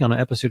this, I think, on an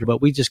episode, but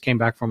we just came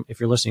back from, if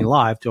you're listening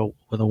live,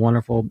 with a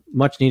wonderful,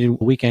 much needed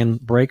weekend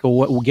break,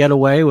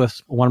 getaway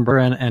with one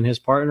brother and his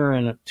partner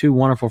and two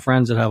wonderful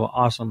friends that have an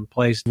awesome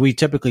place. We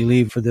typically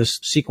leave for this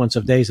sequence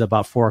of days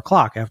about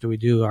 4:00 after we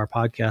do our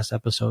podcast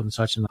episode and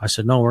such. And I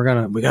said, no,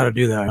 we got to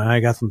do that. And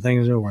I got some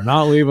things that we're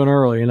not leaving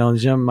early. And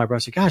Jim, my brother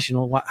said, gosh,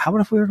 what? How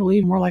about if we were to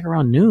leave more like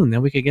around noon?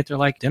 Then we could get there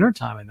like dinner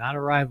time and not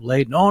arrive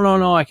late.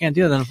 No, I can't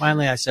do that. Then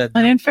finally I said,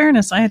 and in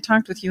fairness, I had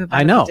talked with you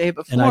about it the day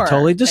before. And I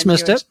totally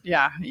dismissed it.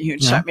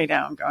 You'd shut me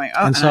down going,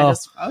 oh, and so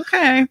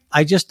okay.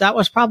 That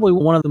was probably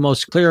one of the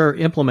most clear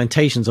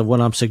implementations of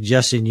what I'm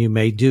suggesting you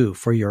may do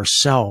for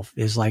yourself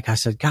is like I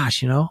said,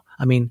 gosh,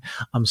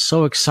 I'm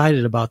so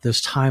excited about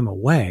this time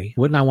away.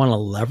 Wouldn't I want to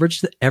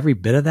leverage every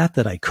bit of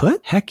that I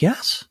could? Heck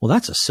yes. Well,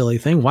 that's a silly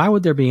thing. Why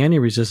would there be any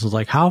resistance?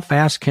 Like, how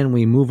fast can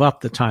we move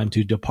up the time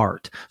to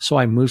depart? So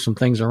I moved some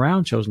things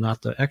around, chose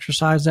not to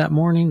exercise that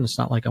morning. It's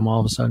not like I'm all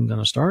of a sudden going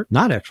to start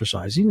not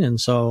exercising. And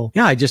so,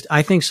 yeah,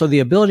 I think so. The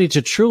ability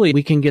to truly,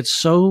 we can get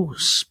so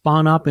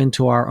spun up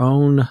into our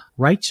own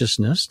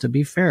righteousness, to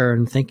be fair,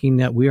 and thinking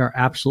that we are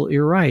absolutely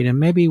right. And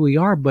maybe we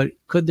are, but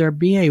could there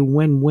be a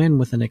win-win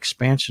with an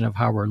expansion of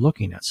how we're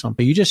looking at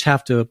something? You just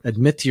have to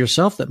admit to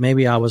yourself that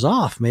maybe I was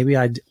off. Maybe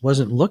I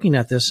wasn't looking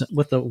at this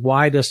with the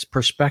widest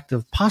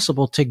perspective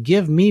possible to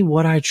give me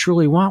what I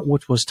truly want,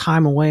 which was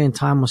time away and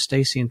time with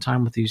Stacy and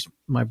time with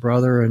my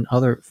brother and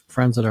other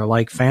friends that are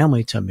like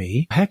family to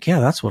me. Heck yeah,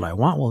 that's what I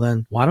want. Well,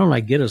 then why don't I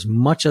get as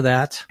much of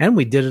that? And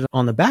we did it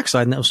on the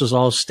backside, and this was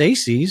all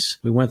Stacy's.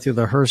 We went through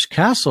the Hearst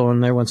Castle,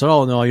 and everyone said,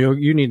 oh, no,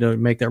 you need to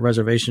make that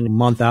reservation a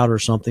month out or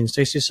something.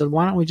 Stacy said,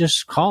 why don't we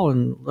just call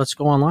and let's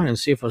go online and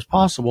see if it's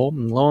possible?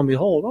 And lo and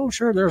behold, oh,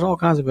 sure, there's all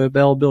kinds of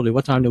availability.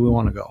 What time do we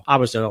want to go? I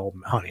was said, oh,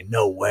 honey,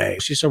 no way.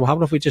 She said, well, how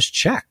about if we just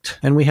checked?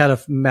 And we had a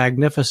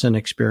magnificent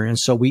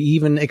experience. So we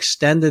even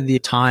extended the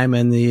time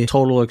and the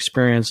total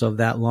experience of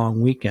that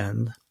long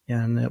weekend.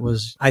 And it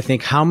was, I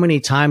think, how many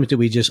times do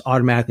we just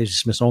automatically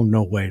dismiss, oh,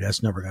 no way,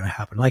 that's never going to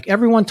happen. Like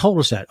everyone told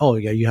us that, oh,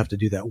 yeah, you have to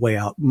do that way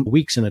out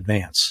weeks in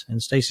advance.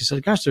 And Stacy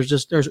said, gosh,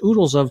 there's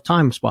oodles of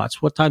time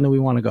spots. What time do we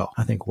want to go?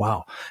 I think,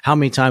 wow, how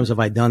many times have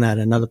I done that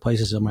in other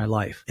places in my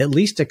life? At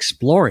least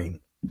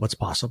exploring what's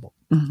possible.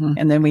 Mm-hmm.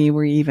 And then we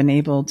were even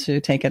able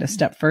to take it a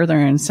step further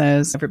and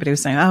says, everybody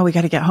was saying, oh, we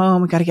got to get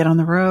home. We got to get on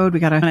the road.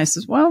 And I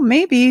says, well,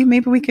 maybe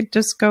we could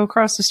just go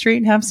across the street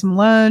and have some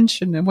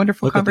lunch and a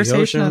wonderful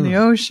conversation on the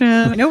ocean.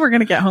 I know we're going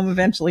to get home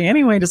eventually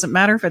anyway. Does it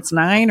matter if it's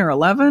 9 or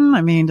 11?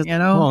 I mean,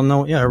 Well,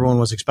 no, yeah, everyone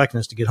was expecting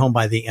us to get home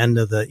by the end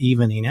of the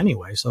evening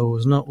anyway. So it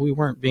was we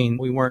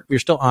were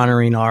still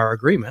honoring our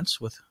agreements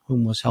with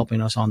whom was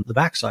helping us on the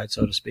backside,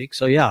 so to speak.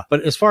 So yeah,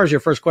 but as far as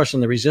your first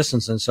question, the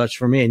resistance and such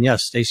for me, and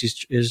yes, Stacey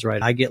is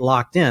right. I get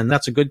locked in.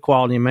 That's a good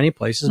quality in many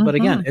places, but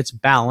again, it's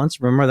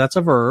balance. Remember, that's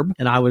a verb.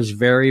 And I was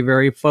very,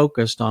 very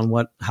focused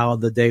on how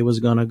the day was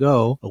going to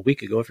go a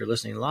week ago, if you're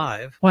listening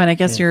live. Well, and I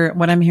guess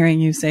what I'm hearing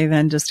you say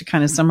then, just to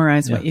kind of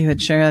summarize what you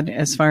had shared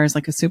as far as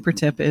like a super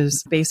tip,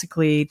 is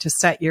basically to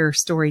set your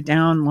story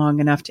down long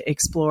enough to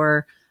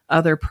explore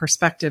other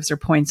perspectives or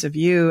points of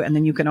view. And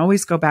then you can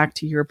always go back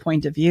to your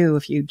point of view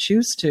if you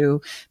choose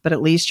to, but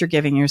at least you're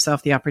giving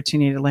yourself the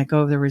opportunity to let go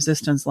of the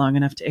resistance long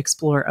enough to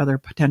explore other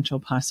potential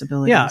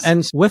possibilities. Yeah.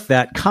 And with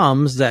that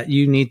comes that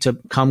you need to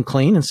come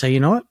clean and say, you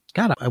know what?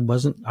 God, I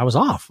was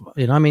off.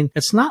 I mean,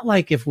 it's not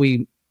like if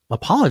we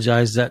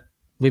apologize that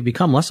we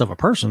become less of a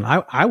person.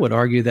 I would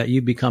argue that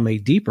you become a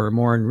deeper,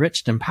 more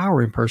enriched,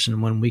 empowering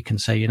person when we can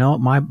say, you know,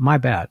 my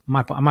bad,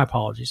 my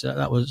apologies.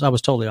 I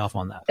was totally off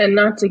on that. And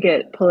not to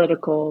get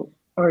political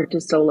or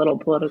just a little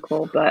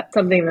political, but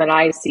something that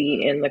I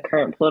see in the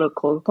current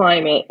political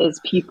climate is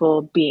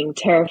people being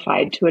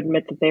terrified to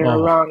admit that they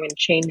were wrong and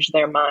change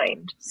their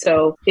mind.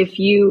 So if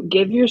you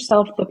give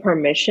yourself the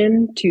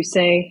permission to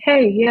say,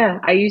 hey, yeah,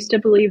 I used to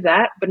believe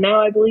that, but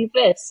now I believe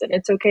this, and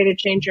it's okay to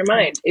change your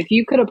mind. If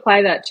you could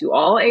apply that to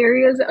all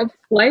areas of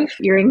life,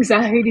 your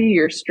anxiety,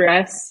 your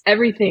stress,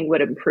 everything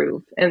would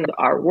improve, and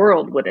our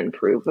world would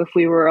improve if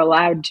we were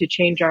allowed to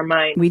change our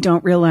mind. We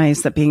don't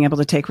realize that being able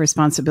to take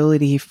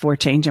responsibility for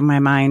changing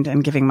my mind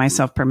and giving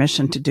myself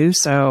permission to do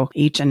so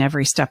each and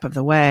every step of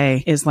the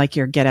way is like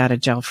your get out of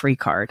jail free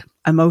card.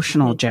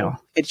 Emotional jail.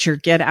 It's your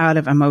get out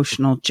of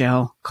emotional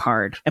jail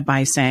card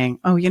by saying,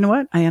 oh, you know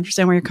what? I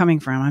understand where you're coming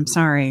from. I'm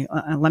sorry.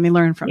 Let me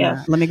learn from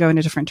that. Let me go in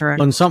a different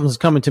direction. When something's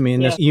coming to me,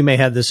 and this, you may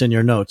have this in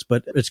your notes,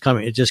 but it's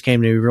coming. It just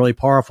came to me really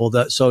powerful.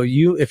 So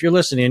if you're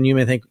listening, you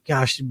may think,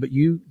 gosh, but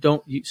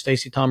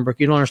Stacey Tombrook,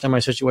 you don't understand my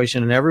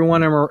situation. And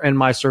everyone in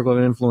my circle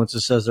of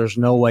influences says there's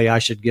no way I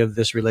should give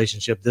this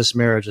relationship, this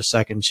marriage, a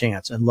second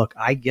chance. And look,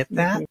 I get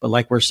that. But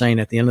like we're saying,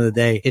 at the end of the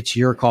day, it's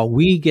your call.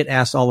 We get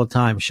asked all the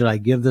time, should I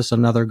give this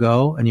another go?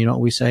 And you know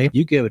what we say?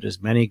 You give it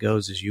as many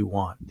goes as you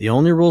want. The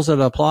only rules that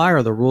apply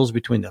are the rules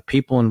between the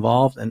people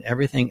involved, and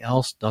everything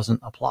else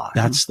doesn't apply.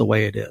 That's the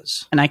way it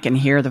is. And I can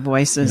hear the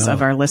voices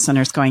of our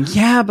listeners going,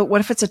 yeah, but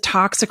what if it's a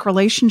toxic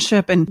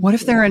relationship? And what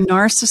if they're a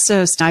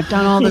narcissist? I've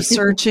done all the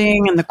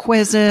searching and the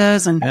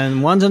quizzes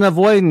and one's an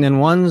avoidant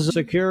and one's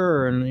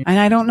secure and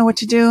I don't know what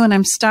to do and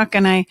I'm stuck.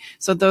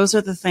 So those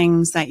are the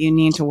things that you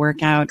need to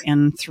work out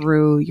and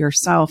through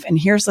yourself. And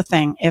here's the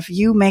thing. If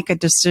you make a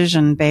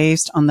decision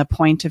based on the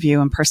point of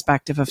view and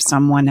perspective of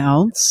someone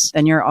else,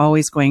 then you're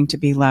always going to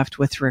be left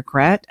with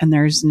regret and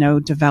there's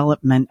no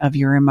development of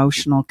your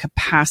emotional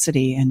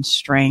capacity and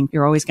strength.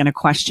 You're always going to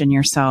question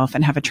yourself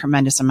and have a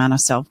tremendous amount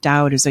of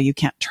self-doubt as though you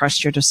can't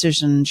trust your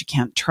decisions. You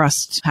can't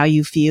trust how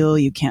you feel.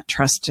 You can't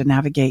trust to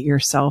navigate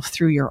yourself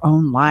through your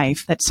own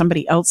life, that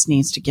somebody else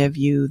needs to give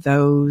you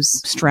those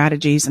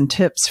strategies and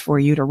tips for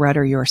you to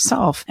rudder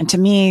yourself. And to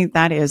me,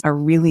 that is a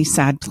really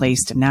sad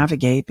place to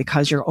navigate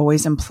because you're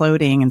always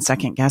imploding and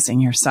second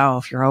guessing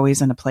yourself. You're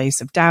always in a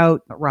place of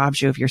doubt that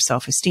robs you of your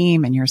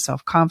self-esteem and your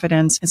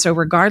self-confidence. And so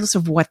regardless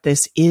of what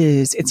this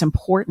is, it's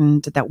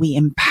important that we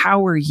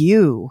empower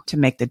you to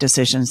make the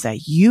decisions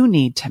that you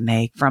need to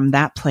make from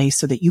that place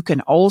so that you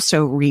can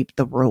also reap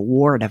the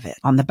reward of it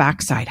on the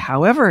backside.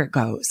 However it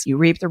goes, you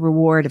reap the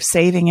reward of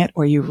saving it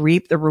or you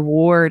reap the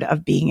reward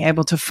of being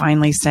able to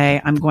finally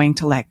say, I'm going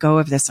to let go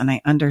of this and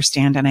I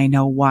understand and I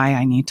know why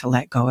I need to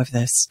let go of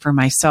this for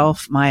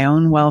myself, my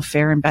own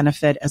welfare and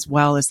benefit, as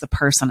well as the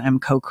person I'm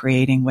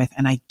co-creating with.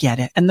 And I get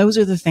it. And those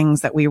are the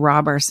things that we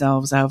rob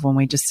ourselves of when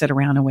we just sit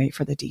around and wait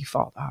for the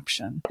default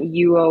option.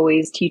 You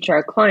always teach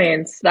our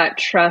clients that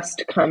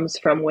trust comes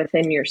from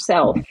within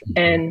yourself.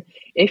 And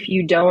if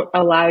you don't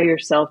allow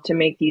yourself to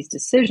make these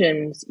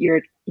decisions,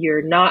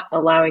 you're not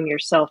allowing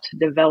yourself to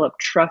develop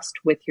trust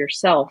with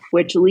yourself,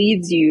 which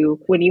leads you,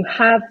 when you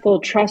have full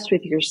trust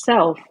with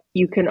yourself,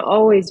 you can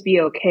always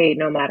be okay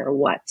no matter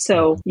what.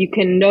 So you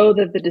can know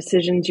that the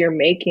decisions you're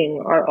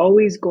making are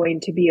always going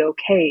to be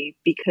okay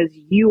because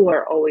you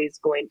are always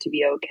going to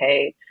be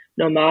okay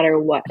no matter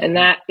what. And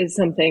that is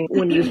something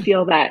when you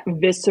feel that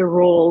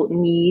visceral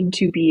need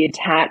to be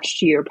attached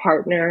to your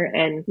partner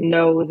and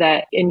know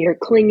that, and you're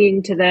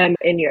clinging to them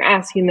and you're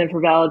asking them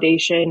for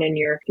validation and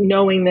you're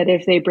knowing that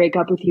if they break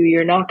up with you,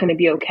 you're not going to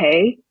be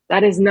okay.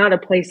 That is not a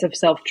place of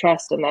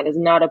self-trust, and that is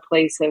not a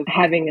place of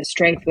having a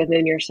strength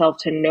within yourself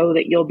to know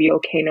that you'll be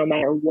okay no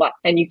matter what.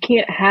 And you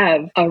can't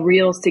have a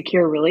real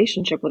secure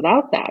relationship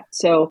without that.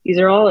 So these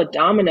are all a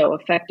domino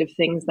effect of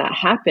things that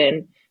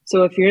happen.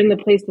 So if you're in the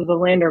place of the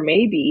land or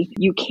maybe,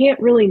 you can't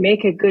really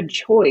make a good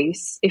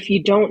choice if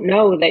you don't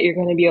know that you're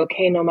going to be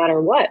okay no matter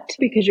what,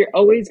 because you're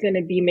always going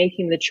to be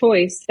making the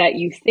choice that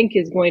you think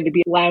is going to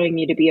be allowing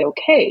you to be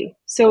okay.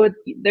 So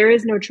there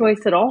is no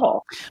choice at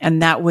all.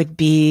 And that would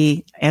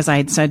be, as I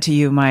had said to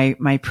you,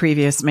 my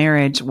previous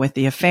marriage with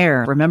the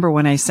affair. Remember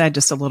when I said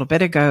just a little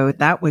bit ago,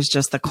 that was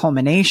just the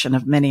culmination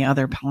of many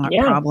other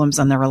problems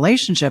in the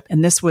relationship.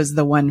 And this was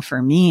the one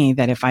for me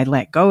that if I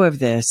let go of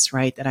this,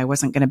 right, that I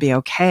wasn't going to be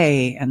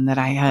okay, and that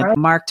I had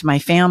marked my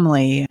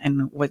family,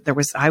 and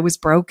I was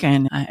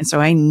broken. And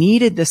so I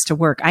needed this to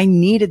work. I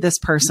needed this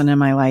person in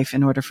my life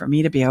in order for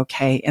me to be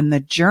okay. And the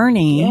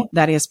journey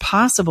that is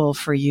possible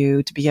for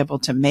you to be able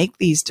to make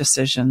these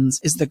decisions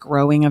is the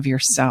growing of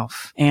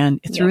yourself. And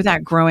through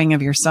that growing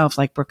of yourself,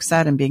 like Brooke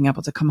said, and being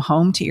able to come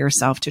home to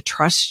yourself, to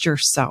trust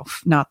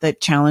yourself, not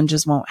that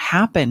challenges won't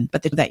happen,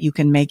 but that you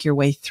can make your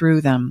way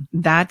through them.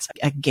 That's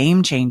a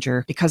game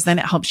changer, because then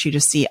it helps you to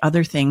see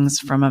other things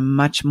from a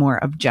much more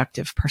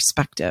objective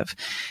perspective.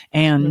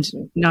 And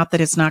not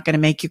that it's not going to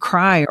make you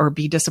cry or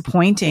be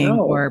disappointing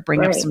or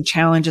bring up some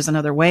challenges in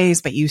other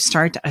ways, but you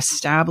start to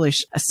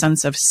establish a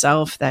sense of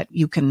self that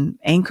you can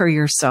anchor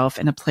yourself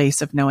in a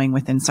place of knowing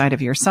within inside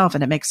of yourself.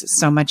 And it makes it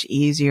so much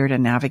easier to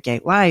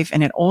navigate life.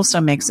 And it also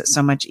makes it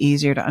so much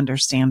easier to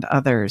understand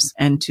others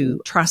and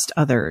to trust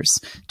others,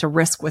 to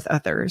risk with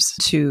others,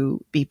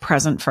 to be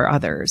present for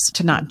others,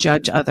 to not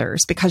judge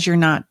others, because you're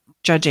not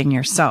judging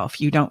yourself.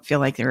 You don't feel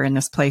like you're in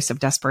this place of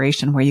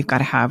desperation where you've got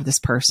to have this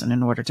person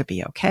in order to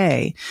be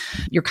okay.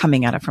 You're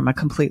coming at it from a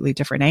completely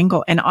different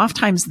angle. And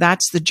oftentimes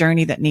that's the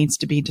journey that needs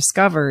to be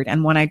discovered.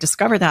 And when I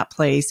discover that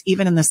place,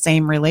 even in the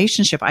same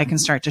relationship, I can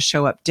start to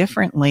show up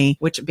differently,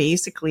 which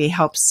basically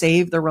helps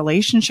save the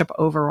relationship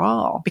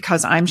overall,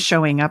 because I'm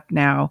showing up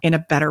now in a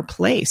better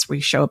place.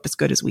 We show up as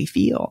good as we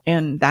feel.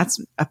 And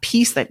that's a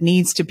piece that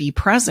needs to be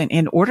present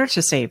in order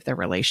to save the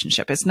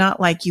relationship. It's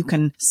not like you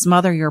can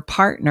smother your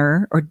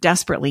partner or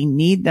desperately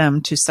need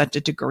them to such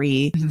a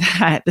degree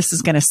that this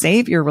is going to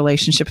save your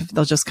relationship if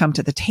they'll just come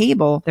to the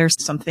table.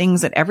 There's some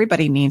things that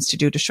everybody needs to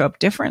do to show up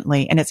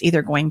differently. And it's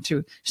either going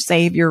to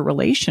save your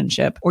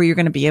relationship, or you're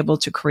going to be able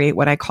to create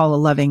what I call a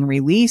loving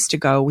release, to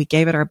go, we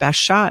gave it our best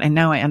shot. And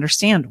now I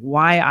understand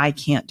why I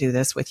can't do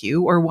this with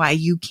you, or why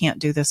you can't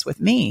do this with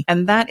me.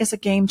 And that is a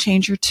game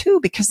changer too,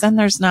 because then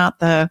there's not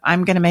the,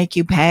 I'm going to make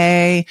you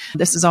pay.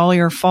 This is all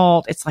your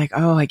fault. It's like,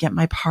 oh, I get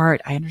my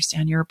part. I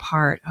understand your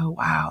part. Oh,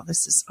 wow.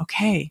 This is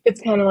okay. It's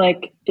kind of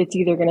like it's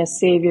either going to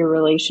save your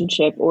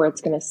relationship or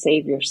it's going to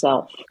save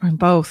yourself. And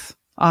both.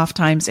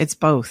 Oftentimes it's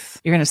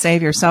both. You're going to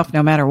save yourself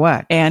no matter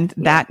what. And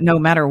that no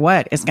matter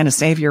what is going to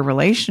save your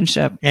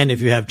relationship. And if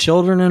you have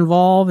children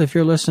involved, if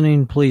you're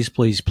listening, please,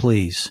 please,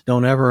 please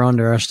don't ever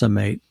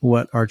underestimate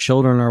what our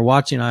children are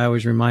watching. I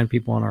always remind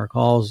people on our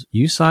calls,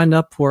 you signed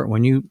up for it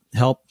when you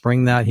help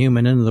bring that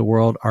human into the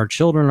world. Our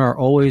children are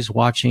always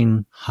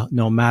watching,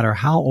 no matter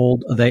how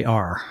old they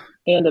are.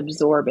 And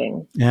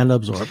absorbing.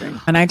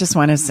 And I just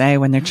want to say,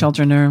 when their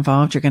children are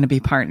involved, you're going to be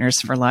partners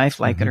for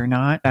life, like it or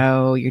not.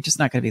 So you're just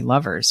not going to be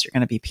lovers. You're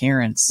going to be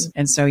parents.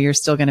 And so you're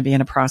still going to be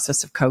in a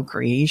process of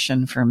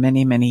co-creation for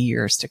many, many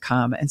years to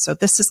come. And so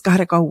this has got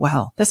to go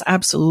well. This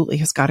absolutely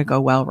has got to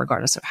go well,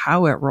 regardless of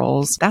how it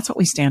rolls. That's what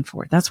we stand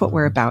for. That's what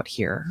we're about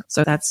here.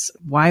 So that's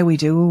why we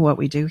do what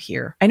we do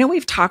here. I know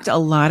we've talked a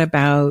lot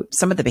about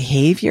some of the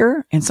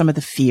behavior and some of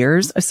the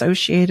fears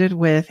associated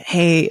with,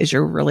 hey, is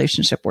your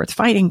relationship worth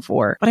fighting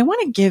for? But I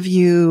want to give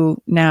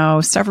you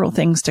now several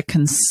things to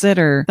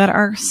consider that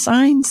are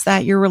signs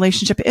that your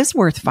relationship is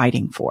worth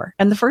fighting for.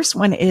 And the first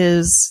one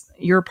is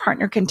your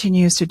partner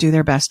continues to do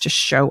their best to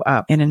show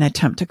up in an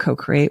attempt to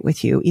co-create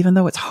with you, even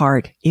though it's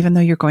hard, even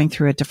though you're going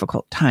through a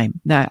difficult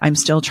time, that I'm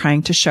still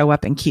trying to show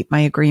up and keep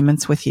my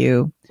agreements with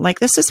you. Like,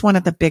 this is one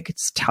of the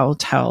biggest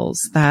telltales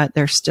that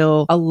there's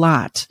still a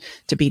lot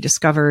to be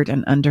discovered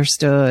and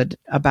understood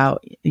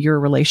about your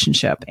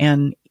relationship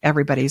and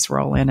everybody's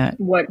role in it.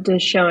 What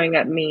does showing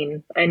up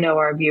mean? I know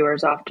our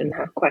viewers often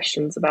have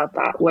questions about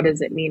that. What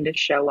does it mean to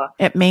show up?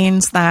 It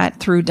means that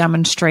through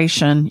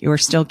demonstration, you're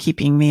still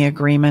keeping the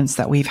agreements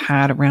that we've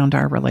had around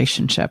our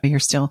relationship. You're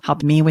still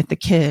helping me with the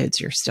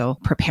kids. You're still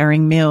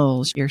preparing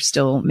meals. You're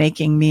still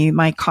making me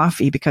my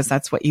coffee because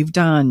that's what you've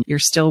done. You're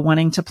still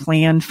wanting to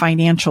plan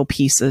financial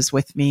pieces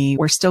with me.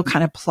 We're still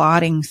kind of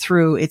plodding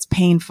through. It's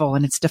painful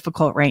and it's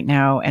difficult right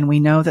now. And we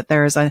know that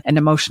there's an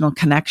emotional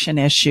connection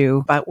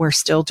issue, but we're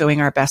still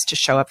doing our best to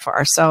show up for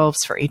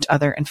ourselves, for each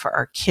other, and for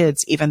our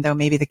kids, even though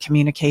maybe the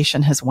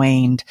communication has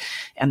waned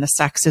and the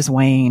sex has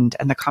waned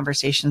and the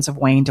conversations have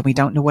waned and we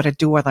don't know what to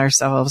do with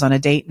ourselves on a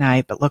date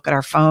night, but look at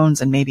our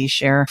phones and maybe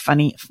share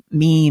funny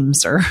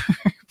memes or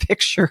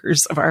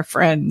pictures of our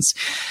friends.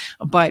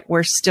 But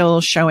we're still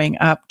showing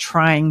up,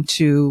 trying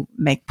to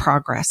make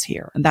progress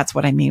here. And that's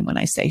what I mean when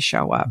I say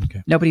show up.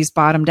 Okay. Nobody's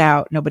bottomed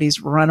out.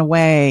 Nobody's run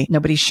away.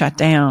 Nobody's shut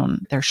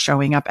down. They're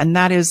showing up. And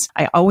that is,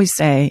 I always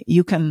say,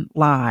 you can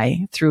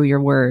lie through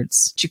your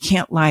words, but you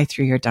can't lie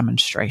through your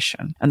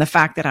demonstration. And the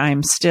fact that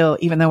I'm still,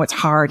 even though it's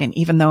hard, and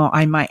even though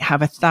I might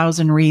have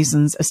 1,000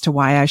 reasons as to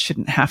why I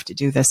shouldn't have to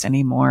do this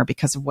anymore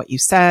because of what you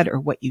said or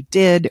what you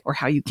did or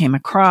how you came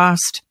across,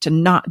 to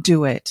not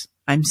do it,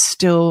 I'm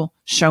still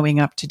showing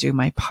up to do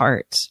my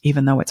part,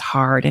 even though it's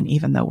hard and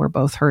even though we're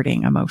both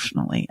hurting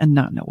emotionally and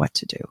not know what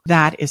to do.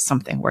 That is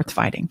something worth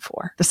fighting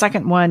for. The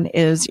second one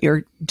is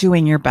you're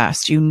doing your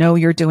best. You know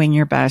you're doing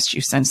your best.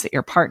 You sense that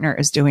your partner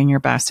is doing your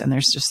best, and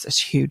there's just this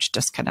huge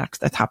disconnect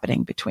that's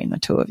happening between the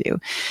two of you.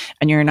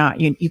 And you're not,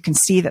 you can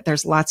see that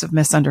there's lots of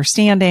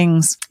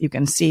misunderstandings. You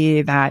can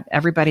see that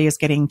everybody is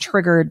getting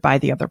triggered by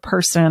the other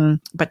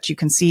person, but you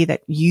can see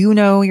that you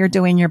know you're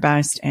doing your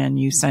best and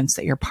you sense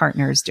that your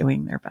partner is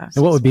doing their best.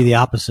 And what would be the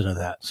opposite of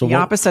that? So the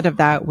opposite of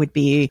that would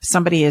be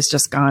somebody has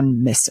just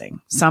gone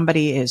missing.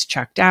 Somebody is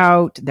checked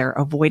out. They're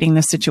avoiding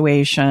the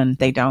situation.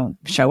 They don't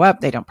show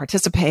up. They don't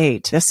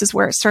participate. This is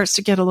where it starts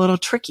to get a little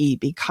tricky,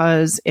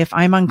 because if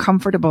I'm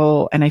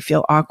uncomfortable and I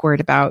feel awkward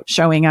about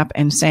showing up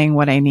and saying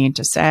what I need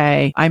to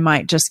say, I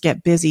might just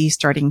get busy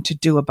starting to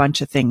do a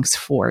bunch of things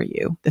for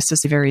you. This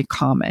is very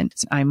common.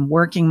 I'm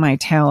working my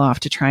tail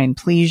off to try and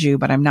please you,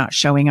 but I'm not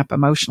showing up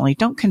emotionally.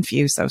 Don't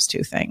confuse those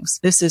two things.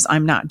 This is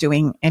I'm not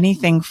doing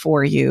anything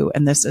for you,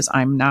 and this is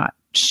I'm not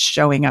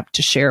showing up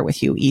to share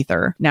with you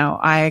either. Now,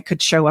 I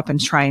could show up and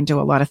try and do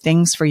a lot of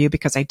things for you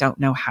because I don't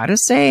know how to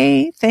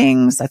say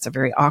things. That's a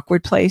very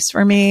awkward place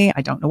for me.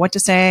 I don't know what to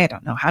say. I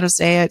don't know how to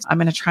say it. I'm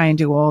going to try and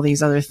do all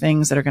these other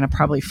things that are going to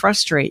probably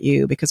frustrate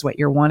you, because what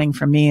you're wanting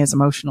from me is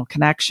emotional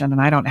connection,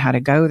 and I don't know how to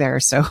go there.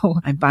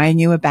 So I'm buying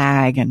you a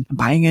bag, and I'm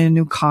buying you a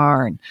new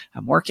car, and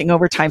I'm working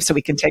overtime so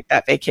we can take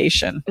that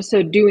vacation.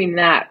 So doing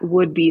that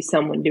would be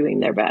someone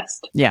doing their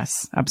best.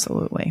 Yes,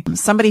 absolutely.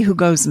 Somebody who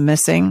goes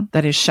missing,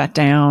 that is shut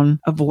down,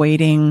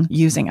 avoiding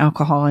using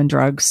alcohol and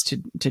drugs to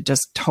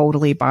just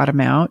totally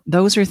bottom out.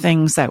 Those are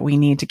things that we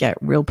need to get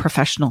real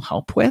professional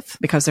help with,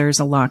 because there's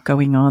a lot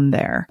going on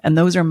there. And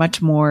those are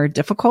much more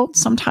difficult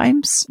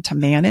sometimes to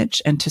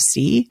manage and to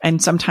see.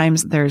 And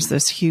sometimes there's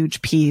this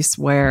huge piece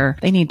where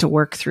they need to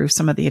work through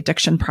some of the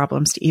addiction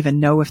problems to even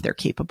know if they're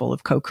capable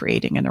of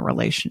co-creating in a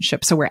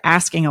relationship. So we're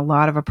asking a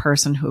lot of a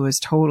person who is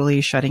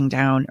totally shutting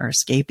down or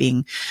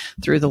escaping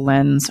through the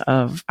lens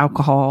of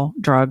alcohol,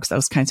 drugs,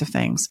 those kinds of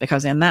things.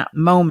 Because in that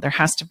moment, there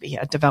has to be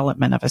a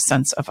development of a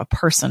sense of a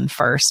person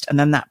first. And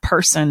then that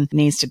person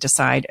needs to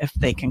decide if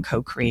they can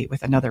co-create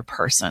with another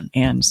person.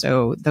 And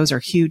so those are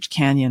huge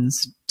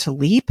canyons to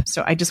leap.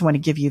 So I just want to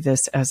give you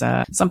this as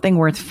something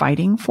worth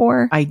fighting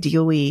for.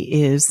 Ideally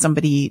is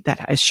somebody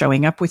that is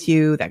showing up with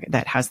you,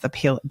 that has the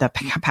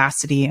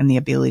capacity and the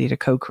ability to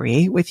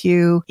co-create with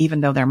you,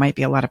 even though there might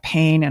be a lot of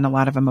pain and a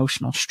lot of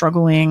emotional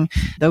struggling.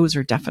 Those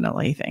are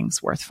definitely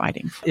things worth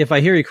fighting for. If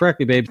I hear you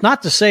correctly, babe,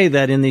 not to say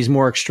that in these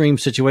more extreme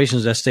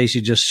situations that Stacey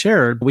just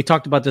shared, we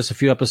talked about this a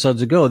few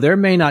episodes ago, there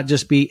may not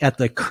just be at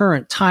the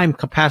current time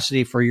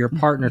capacity for your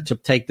partner to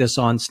take this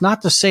on. It's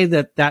not to say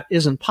that that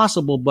isn't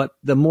possible, but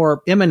the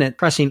more imminent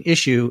pressing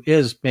issue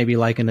is maybe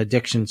like an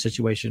addiction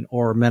situation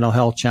or mental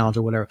health challenge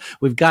or whatever.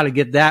 We've got to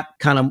get that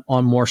kind of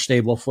on more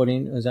stable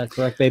footing. Is that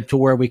correct, babe? To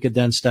where we could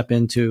then step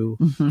into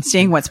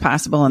seeing what's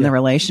possible in the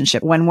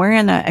relationship. When we're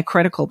in a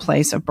critical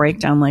place of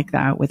breakdown like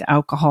that with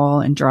alcohol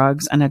and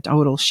drugs and a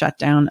total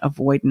shutdown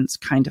avoidance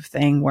kind of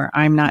thing, where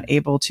I'm not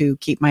able to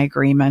keep my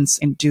agreements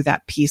and do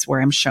that piece where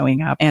I'm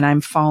showing up and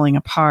I'm falling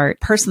apart,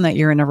 person that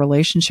you're in a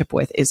relationship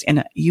with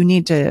you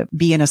need to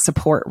be in a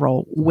support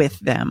role with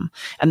them.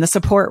 And the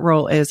support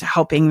role is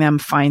helping them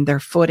find their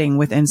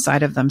footing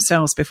inside of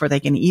themselves before they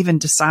can even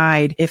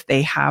decide if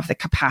they have the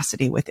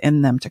capacity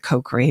within them to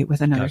co-create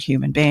with another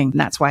human being. And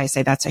that's why I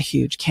say that's a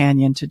huge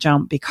canyon to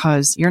jump,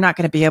 because you're not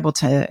going to be able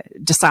to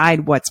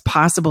decide what's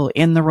possible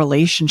in the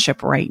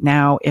relationship right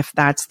now if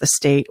that's the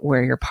state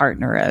where your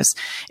partner is.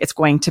 It's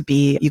going to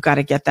be, you got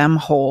to get them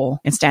whole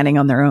and standing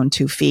on their own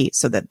 2 feet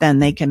so that then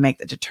they can make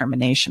the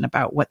determination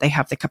about what they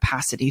have the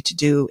capacity to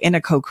do in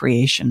a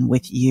co-creation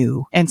with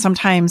you. And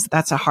sometimes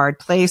that's a hard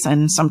place,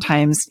 and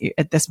sometimes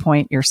at this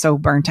point you're so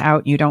burnt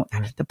out,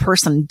 the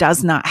person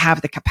does not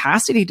have the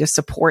capacity to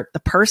support the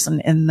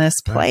person in this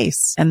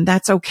place. And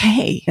that's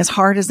okay. As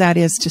hard as that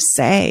is to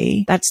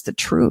say, that's the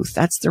truth.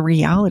 That's the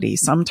reality.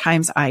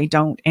 Sometimes I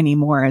don't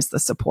anymore as the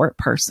support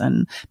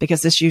person,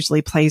 because this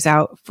usually plays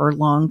out for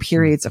long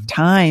periods of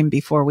time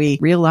before we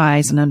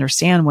realize and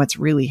understand what's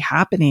really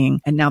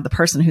happening. And now the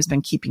person who's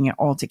been keeping it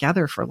all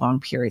together for long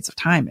periods of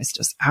time is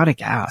just out of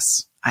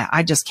gas.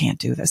 I just can't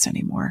do this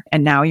anymore.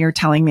 And now you're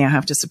telling me I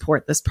have to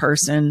support this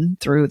person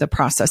through the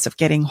process of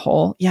getting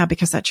whole. Yeah,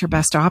 because that's your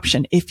best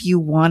option if you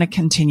want to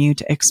continue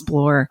to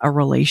explore a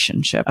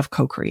relationship of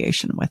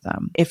co-creation with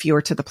them. If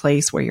you're to the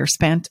place where you're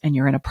spent and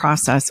you're in a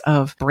process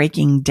of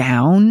breaking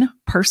down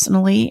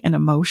personally and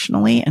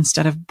emotionally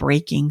instead of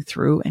breaking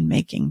through and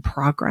making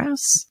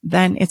progress,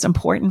 then it's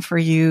important for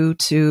you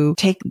to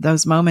take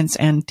those moments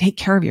and take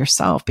care of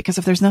yourself. Because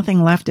if there's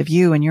nothing left of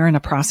you and you're in a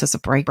process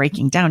of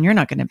breaking down, you're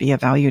not going to be of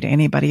value to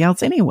anybody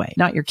else anyway.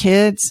 Not your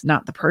kids,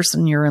 not the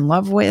person you're in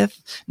love with,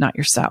 not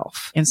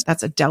yourself. And so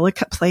that's a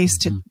delicate place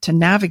to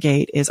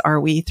navigate. Are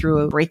we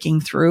through a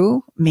breaking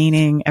through,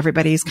 meaning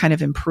everybody's kind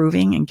of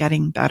improving and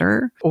getting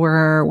better? Or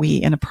are we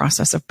in a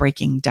process of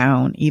breaking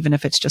down, even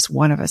if it's just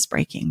one of us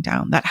breaking down?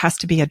 down. That has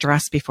to be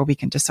addressed before we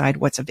can decide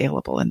what's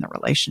available in the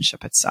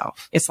relationship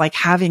itself. It's like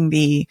having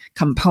the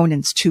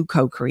components to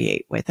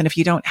co-create with. And if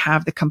you don't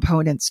have the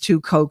components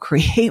to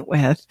co-create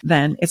with,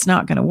 then it's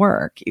not going to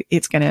work.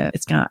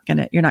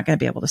 You're not going to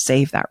be able to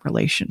save that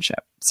relationship.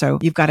 So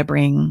you've got to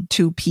bring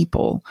two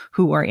people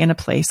who are in a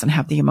place and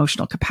have the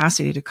emotional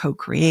capacity to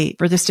co-create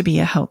for this to be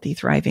a healthy,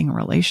 thriving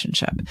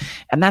relationship.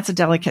 And that's a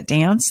delicate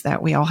dance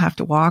that we all have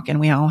to walk,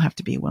 and we all have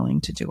to be willing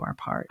to do our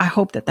part. I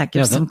hope that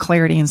gives some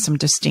clarity and some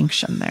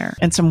distinction there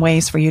and some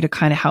ways for you to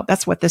kind of help.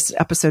 That's what this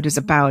episode is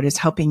about, is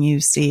helping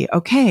you see,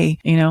 okay,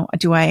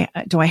 do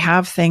I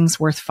have things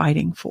worth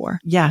fighting for?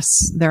 Yes,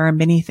 there are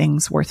many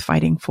things worth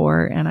fighting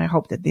for. And I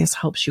hope that this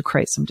helps you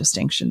create some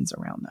distinctions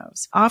around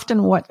those.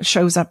 Often what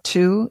shows up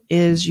too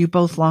is you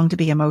both long to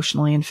be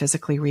emotionally and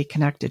physically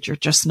reconnected. You're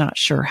just not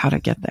sure how to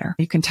get there.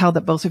 You can tell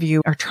that both of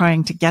you are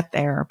trying to get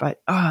there, but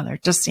there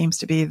just seems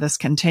to be this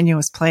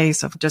continuous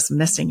place of just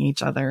missing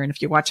each other. And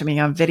if you're watching me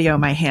on video,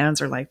 my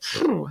hands are like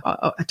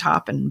a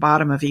top and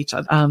bottom of each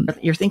other.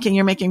 You're thinking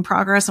you're making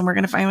progress and we're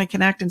going to finally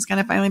connect and it's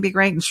going to finally be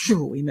great.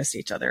 And we miss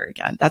each other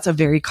again. That's a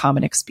very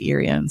common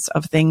experience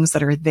of things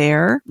that are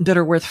there that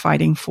are worth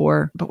fighting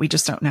for, but we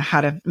just don't know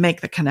how to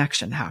make the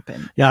connection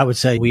happen. Yeah, I would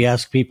say we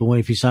ask people,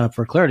 if you sign up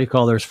for a clarity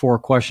call, there's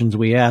 4 questions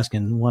we ask,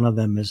 and one of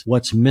them is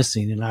what's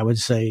missing. And I would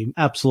say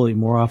absolutely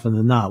more often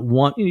than not,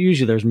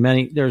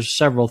 usually there's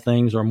several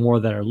things or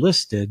more that are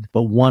listed,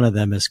 but one of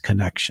them is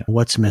connection.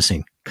 What's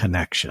missing?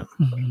 Connection.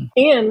 Mm-hmm.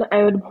 And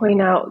I would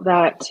point out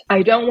that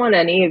I don't want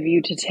any of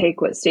you to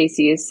take what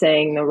Stacey is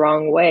saying the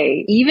wrong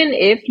way. Even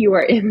if you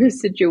are in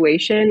this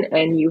situation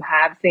and you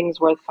have things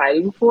worth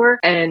fighting for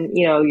and,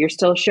 you're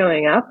still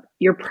showing up,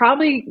 you're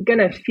probably going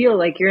to feel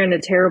like you're in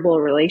a terrible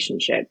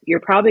relationship.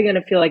 You're probably going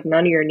to feel like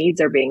none of your needs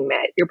are being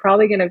met. You're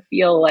probably going to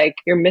feel like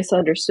you're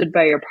misunderstood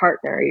by your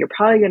partner. You're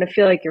probably going to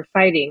feel like you're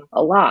fighting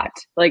a lot.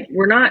 Like,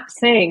 we're not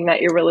saying that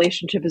your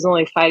relationship is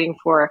only fighting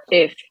for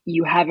if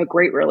you have a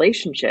great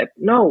relationship.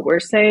 No, we're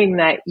saying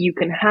that you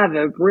can have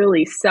a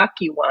really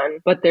sucky one,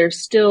 but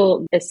there's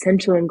still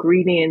essential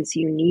ingredients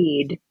you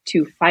need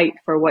to fight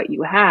for what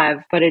you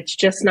have, but it's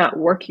just not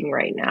working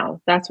right now.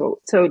 I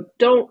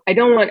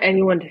don't want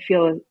anyone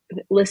to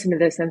listen to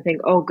this and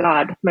think, oh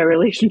God, my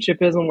relationship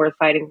isn't worth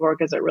fighting for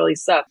because it really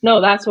sucks.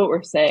 No, that's what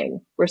we're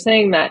saying. We're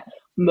saying that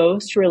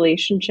most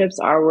relationships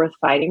are worth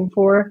fighting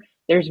for.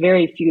 There's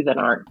very few that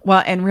aren't.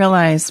 Well, and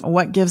realize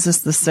what gives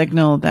us the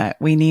signal that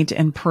we need to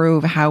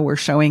improve how we're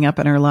showing up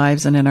in our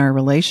lives and in our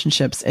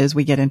relationships is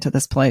we get into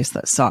this place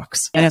that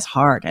sucks and it's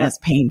hard and it's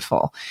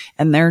painful.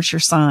 And there's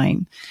your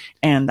sign.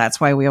 And that's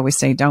why we always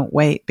say, don't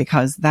wait,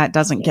 because that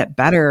doesn't get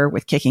better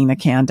with kicking the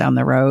can down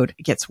the road.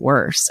 It gets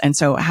worse. And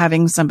so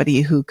having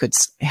somebody who could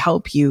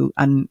help you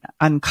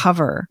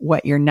uncover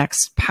what your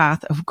next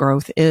path of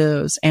growth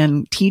is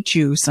and teach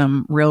you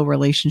some real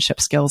relationship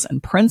skills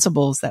and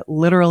principles that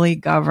literally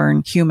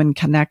govern human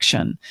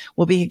connection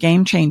will be a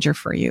game changer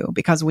for you,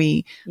 because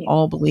we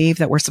all believe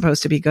that we're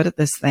supposed to be good at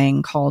this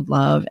thing called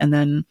love. And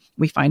then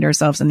we find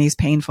ourselves in these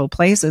painful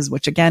places,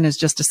 which again is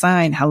just a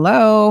sign.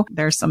 Hello,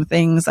 there's some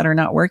things that are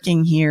not working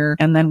here.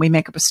 And then we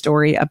make up a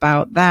story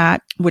about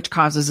that, which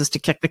causes us to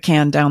kick the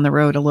can down the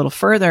road a little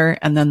further.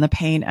 And then the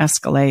pain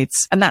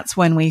escalates. And that's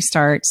when we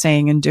start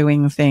saying and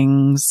doing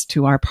things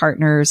to our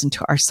partners and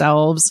to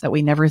ourselves that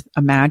we never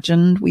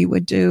imagined we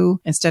would do,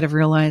 instead of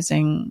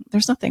realizing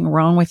there's nothing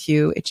wrong with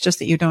you. It's just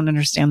that you don't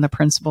understand the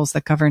principles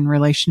that govern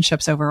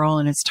relationships overall.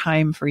 And it's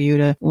time for you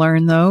to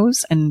learn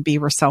those and be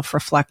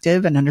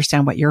self-reflective and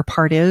understand what your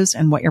part is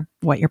and what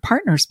your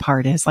partner's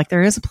part is. Like,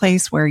 there is a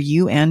place where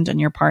you end and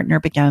your partner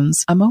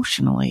begins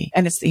emotionally.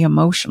 And it's the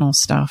emotional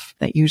stuff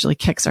that usually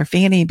kicks our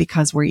fanny,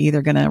 because we're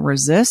either going to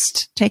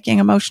resist taking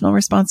emotional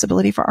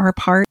responsibility for our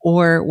part,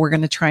 or we're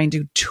going to try and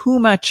do too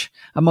much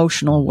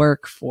emotional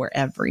work for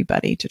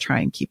everybody to try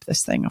and keep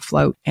this thing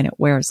afloat, and it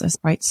wears us,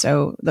 right?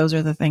 So those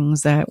are the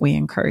things that we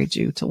encourage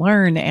you to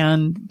learn.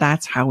 And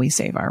that's how we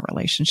save our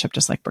relationship,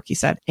 just like Brookie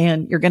said.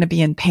 And you're going to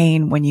be in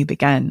pain when you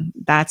begin.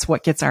 That's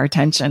what gets our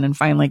attention and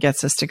finally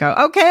gets us to go,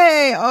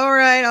 okay, all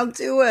right, I'll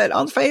do it.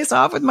 I'll face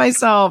off with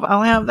myself.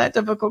 I'll have that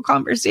difficult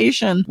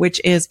conversation, which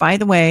is, by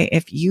the way,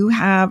 if you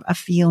have a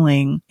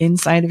feeling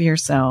inside of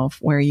yourself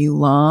where you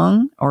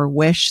long or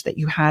wish that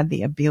you had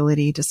the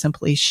ability to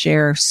simply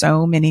share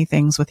so many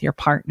things with your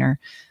partner,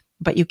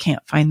 but you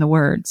can't find the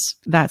words,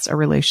 that's a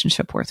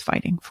relationship worth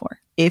fighting for.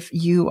 If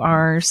you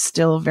are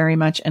still very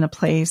much in a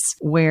place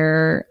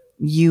where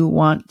you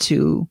want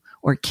to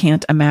or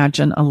can't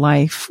imagine a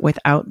life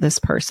without this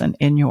person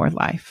in your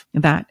life,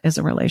 that is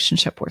a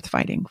relationship worth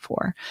fighting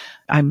for.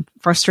 I'm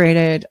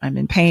frustrated. I'm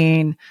in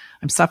pain.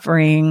 I'm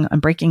suffering. I'm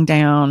breaking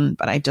down,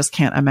 but I just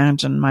can't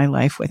imagine my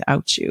life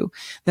without you.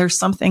 There's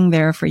something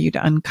there for you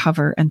to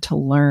uncover and to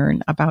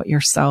learn about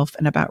yourself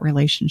and about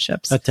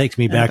relationships. That takes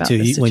me back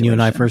to when you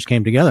and I first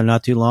came together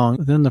not too long.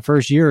 Within the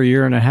first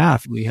year and a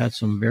half, we had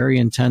some very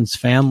intense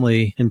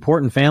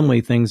important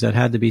family things that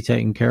had to be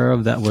taken care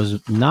of that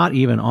was not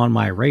even on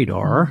my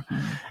radar.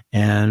 Mm-hmm.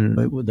 And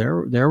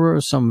there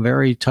were some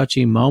very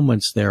touchy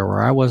moments there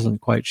where I wasn't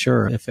quite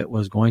sure if it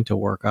was going to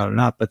work out or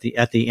not. But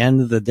at the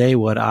end of the day,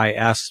 what I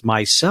asked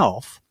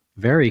myself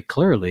very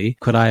clearly,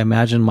 could I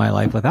imagine my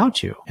life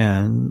without you?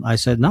 And I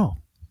said no.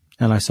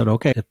 And I said,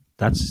 okay, if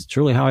that's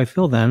truly how I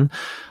feel, then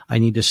I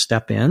need to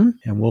step in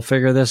and we'll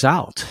figure this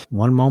out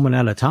one moment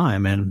at a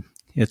time. And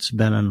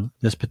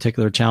this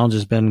particular challenge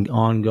has been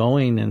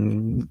ongoing,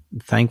 and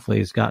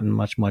thankfully it's gotten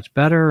much, much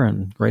better,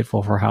 and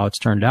grateful for how it's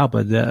turned out.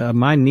 But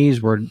my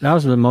knees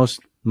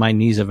my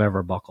knees have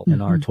ever buckled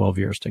in our 12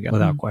 years together,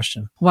 without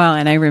question. Well,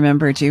 and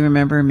do you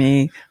remember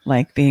me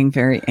like being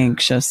very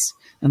anxious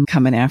and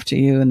coming after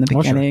you in the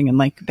beginning and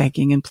like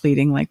begging and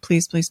pleading, like,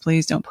 please, please,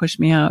 please don't push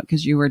me out.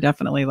 Cause you were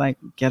definitely like,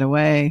 get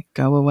away,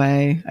 go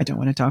away. I don't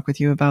want to talk with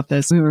you about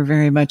this. We were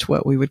very much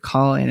what we would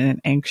call in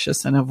an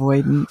anxious and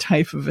avoidant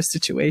type of a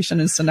situation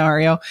and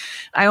scenario.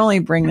 I only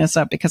bring this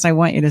up because I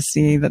want you to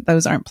see that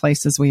those aren't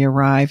places we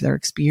arrive. They're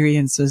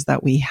experiences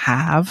that we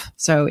have.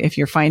 So if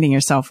you're finding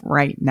yourself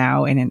right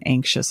now in an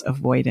anxious,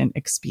 avoidant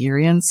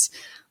experience,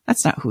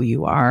 that's not who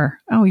you are.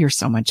 Oh, you're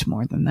so much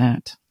more than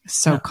that.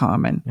 So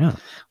common,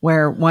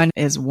 where one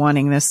is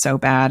wanting this so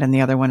bad and the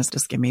other one is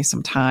just give me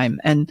some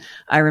time. And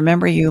I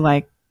remember you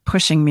like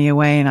pushing me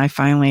away, and I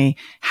finally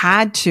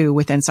had to,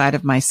 with inside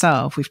of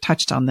myself, we've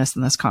touched on this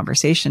in this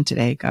conversation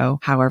today, go,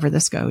 however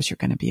this goes, you're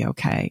going to be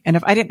okay. And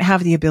if I didn't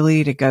have the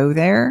ability to go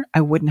there,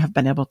 I wouldn't have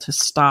been able to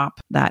stop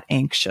that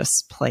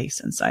anxious place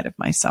inside of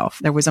myself.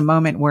 There was a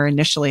moment where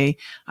initially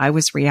I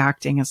was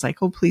reacting. It's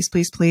like, oh, please,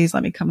 please, please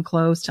let me come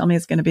close. Tell me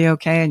it's going to be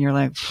okay. And you're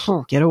like,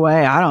 get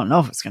away. I don't know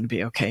if it's going to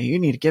be okay. You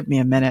need to give me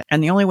a minute.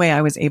 And the only way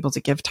I was able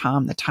to give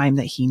Tom the time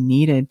that he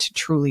needed to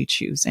truly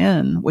choose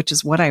in, which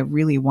is what I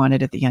really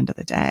wanted at the end of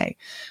the day,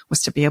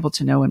 was to be able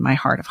to know in my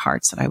heart of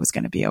hearts that I was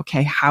going to be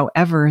okay,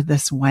 however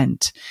this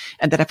went.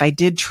 And that if I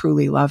did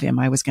truly love him,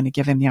 I was going to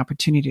give him the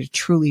opportunity to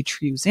truly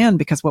choose in,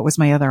 because what was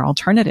my other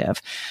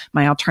alternative?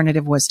 My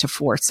alternative was to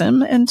force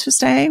him into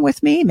staying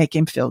with me, make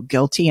him feel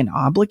guilty and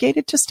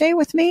obligated to stay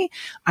with me.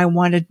 I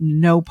wanted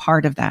no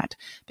part of that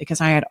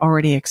because I had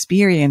already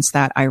experienced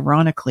that,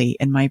 ironically,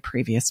 in my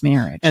previous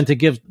marriage. And to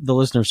give the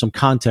listener some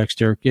context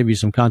here, give you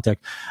some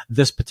context,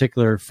 this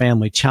particular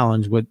family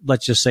challenge would,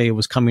 let's just say it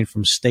was coming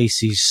from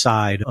Stacy's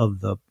side of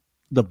the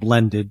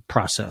blended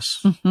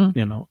process,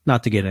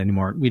 not to get any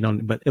more,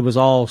 but it was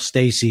all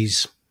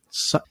Stacy's.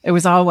 It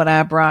was all what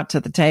I brought to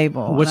the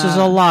table. Which is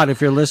a lot.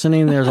 If you're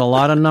listening, there's a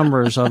lot of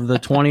numbers of the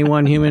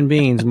 21 human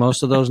beings.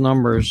 Most of those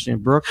numbers,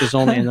 Brooke is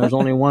only, and there's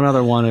only one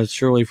other one. It's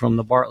truly from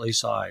the Bartley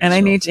side. And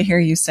I need to hear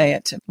you say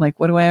it. Like,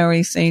 what do I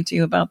always say to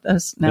you about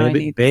this? Now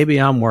baby,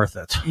 I'm worth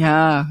it.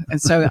 Yeah. And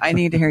so I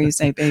need to hear you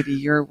say, baby,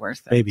 you're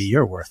worth it. Baby,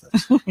 you're worth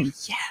it.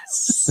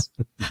 Yes.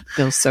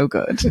 Feels so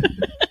good.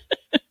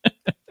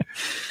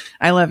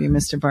 I love you,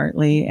 Mr.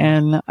 Bartley,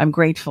 and I'm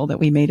grateful that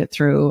we made it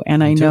through.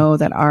 And I know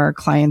that our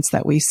clients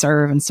that we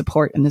serve and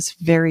support in this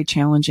very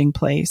challenging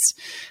place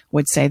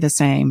would say the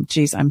same.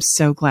 Geez, I'm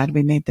so glad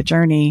we made the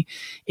journey,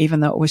 even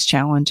though it was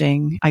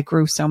challenging. I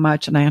grew so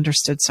much and I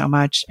understood so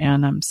much,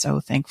 and I'm so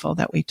thankful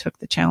that we took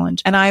the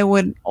challenge. And I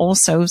would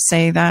also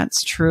say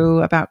that's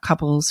true about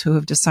couples who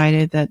have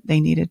decided that they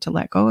needed to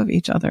let go of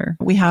each other.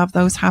 We have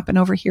those happen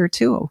over here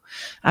too.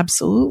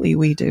 Absolutely,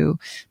 we do.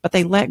 But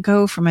they let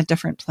go from a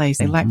different place.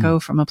 They let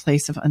go from a place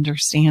of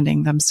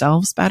understanding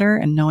themselves better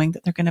and knowing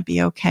that they're going to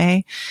be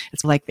okay.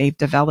 It's like they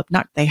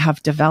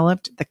have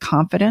developed the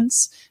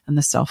confidence and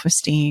the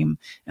self-esteem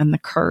and the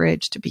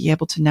courage to be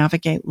able to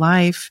navigate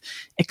life,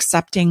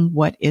 accepting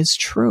what is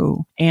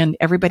true. And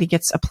everybody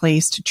gets a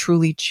place to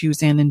truly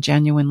choose in and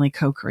genuinely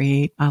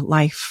co-create a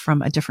life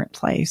from a different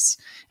place.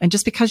 And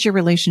just because your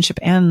relationship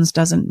ends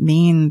doesn't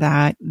mean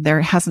that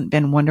there hasn't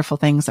been wonderful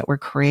things that were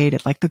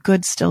created. Like the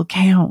good still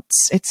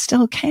counts. It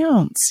still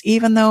counts,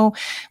 even though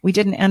we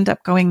didn't end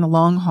up going the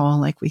long haul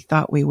like we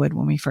thought we would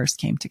when we first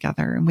came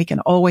together. And we can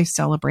always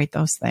celebrate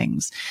those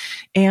things.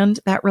 And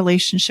that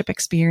relationship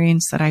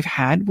experience that I've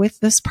had with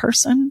this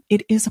person,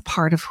 it is a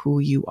part of who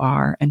you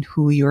are and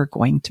who you're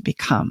going to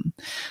become.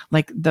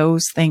 Like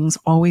those things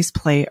always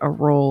play a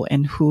role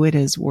in who it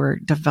is we're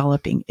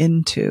developing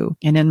into.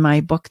 And in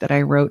my book that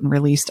I wrote and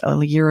released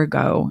a year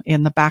ago,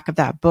 in the back of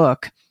that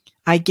book,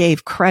 I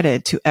gave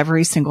credit to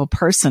every single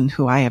person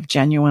who I have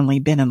genuinely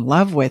been in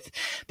love with,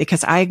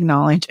 because I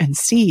acknowledge and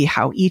see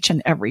how each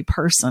and every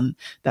person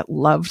that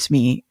loved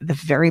me the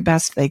very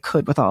best they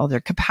could with all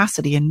their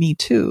capacity, and me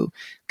too,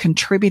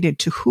 contributed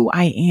to who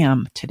I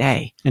am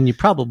today. And you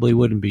probably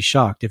wouldn't be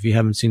shocked if you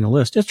haven't seen the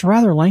list. It's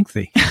rather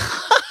lengthy.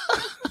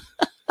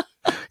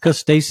 Because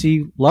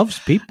Stacy loves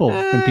people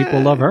and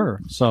people love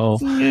her. So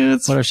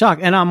what a shock.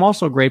 And I'm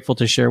also grateful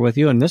to share with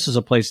you, and this is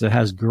a place that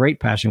has great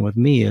passion with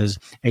me, is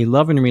a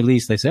love and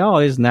release. They say, oh,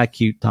 isn't that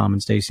cute, Tom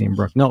and Stacy and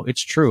Brooke? No,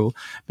 it's true,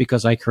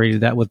 because I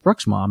created that with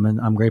Brooke's mom, and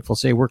I'm grateful to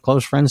say we're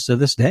close friends to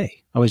this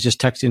day. I was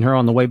just texting her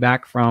on the way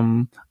back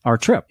from our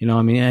trip,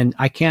 and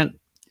I can't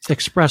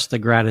express the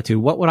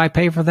gratitude. What would I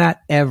pay for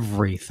that?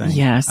 Everything.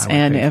 Yes.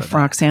 And if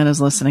Roxanne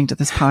is listening to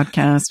this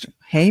podcast,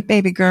 Hey,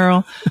 baby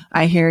girl,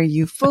 I hear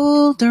you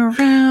fooled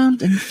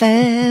around and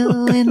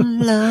fell in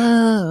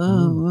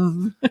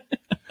love.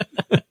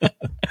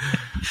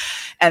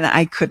 And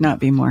I could not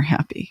be more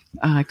happy.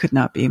 I could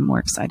not be more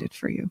excited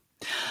for you.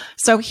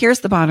 So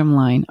here's the bottom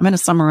line. I'm going to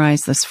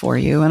summarize this for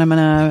you, and I'm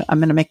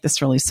going to make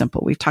this really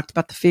simple. We've talked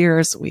about the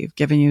fears. We've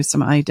given you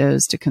some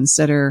ideas to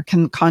consider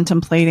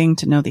contemplating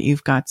to know that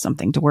you've got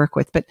something to work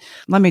with. But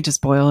let me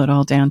just boil it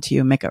all down to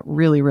you and make it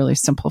really, really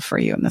simple for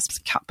you in this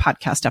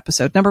podcast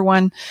episode. Number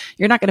one,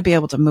 you're not going to be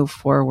able to move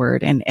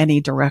forward in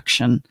any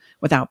direction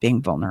without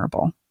being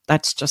vulnerable.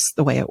 That's just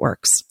the way it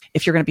works.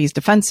 If you're going to be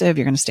defensive,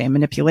 you're going to stay in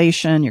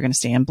manipulation, you're going to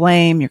stay in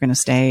blame, you're going to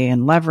stay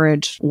in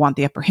leverage, want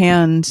the upper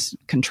hand,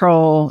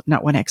 control,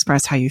 not want to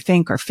express how you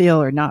think or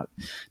feel, or not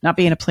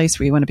be in a place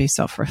where you want to be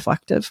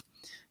self-reflective,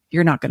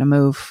 you're not going to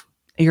move.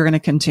 You're going to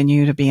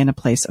continue to be in a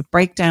place of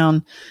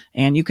breakdown,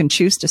 and you can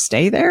choose to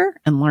stay there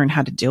and learn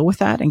how to deal with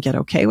that and get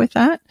okay with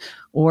that,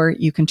 or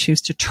you can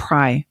choose to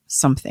try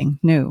something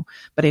new,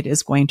 but it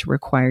is going to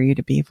require you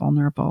to be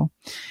vulnerable.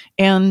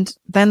 And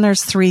then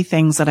there's three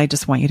things that I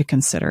just want you to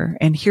consider.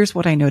 And here's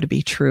what I know to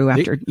be true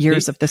after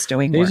years of this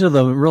doing work. These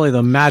are really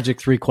the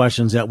magic three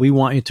questions that we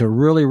want you to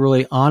really,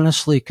 really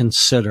honestly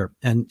consider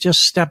and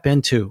just step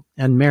into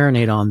and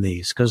marinate on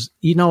these. Because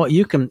you know what,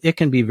 it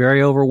can be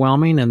very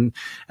overwhelming. And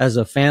as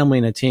a family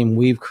and a team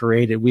we've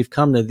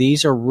come to,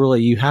 these are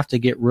really, you have to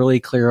get really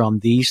clear on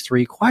these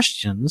three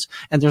questions.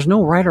 And there's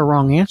no right or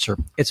wrong answer.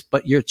 It's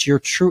your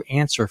true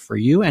answer for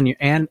you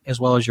and as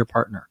well as your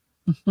partner.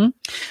 Mm-hmm.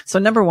 So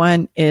number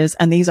one is,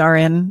 and these are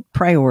in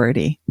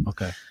priority.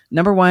 Okay.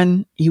 Number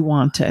one, you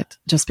want it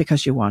just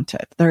because you want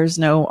it. There's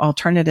no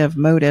alternative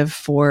motive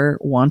for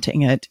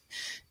wanting it.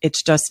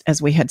 It's just,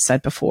 as we had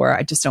said before,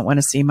 I just don't want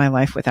to see my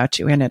life without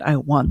you in it. I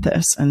want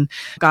this. And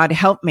God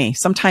help me.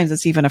 Sometimes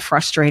it's even a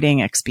frustrating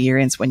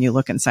experience when you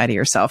look inside of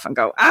yourself and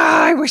go,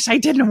 I wish I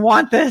didn't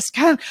want this.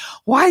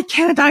 Why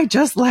can't I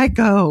just let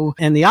go?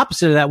 And the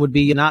opposite of that would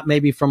be not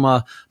maybe from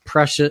a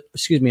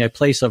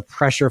place of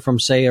pressure from,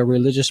 say, a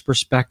religious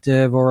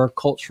perspective or a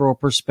cultural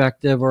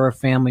perspective or a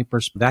family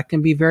perspective. That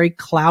can be very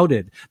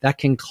clouded. That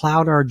can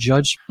cloud our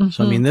judgment. Mm-hmm.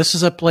 So, this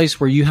is a place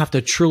where you have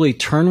to truly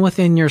turn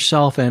within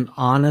yourself and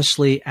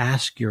honestly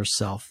ask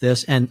yourself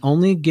this and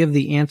only give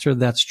the answer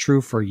that's true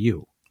for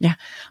you. Yeah.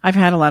 I've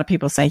had a lot of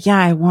people say, yeah,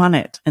 I want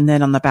it. And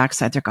then on the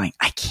backside, they're going,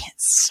 I can't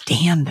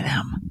stand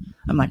them.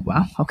 I'm like,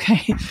 well,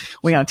 okay,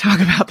 we got to talk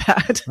about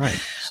that. Right.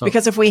 So,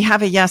 because if we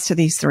have a yes to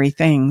these three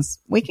things,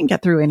 we can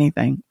get through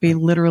anything. We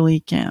literally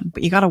can.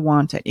 But you got to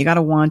want it. You got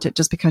to want it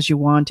just because you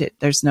want it.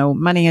 There's no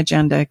money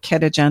agenda,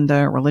 kid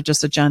agenda,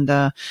 religious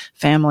agenda,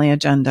 family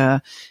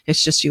agenda.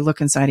 It's just you look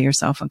inside of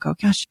yourself and go,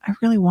 gosh, I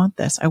really want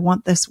this. I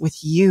want this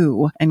with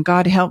you. And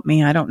God help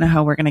me. I don't know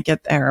how we're going to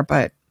get there,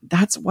 but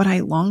that's what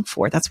I long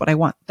for. That's what I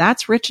want.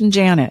 That's Rich and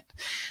Janet.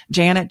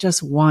 Janet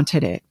just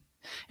wanted it.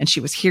 And she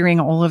was hearing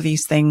all of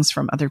these things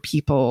from other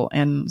people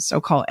and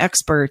so-called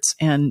experts.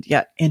 And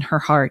yet in her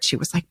heart, she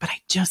was like, but I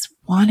just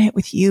want it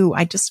with you.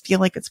 I just feel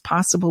like it's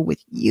possible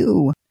with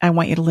you. I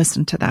want you to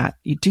listen to that.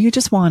 Do you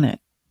just want it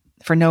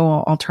for no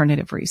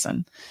alternative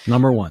reason?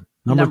 Number one.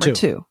 Number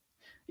two.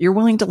 You're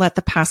willing to let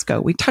the past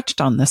go. We touched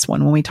on this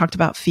one when we talked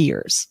about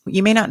fears.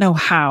 You may not know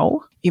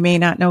how, you may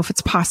not know if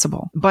it's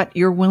possible, but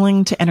you're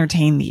willing to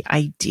entertain the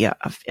idea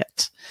of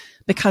it.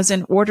 Because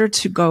in order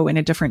to go in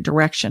a different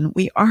direction,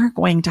 we are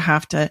going to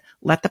have to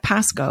let the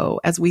past go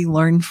as we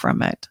learn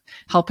from it,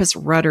 help us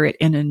rudder it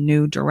in a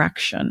new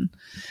direction.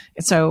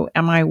 So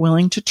am I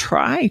willing to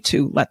try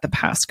to let the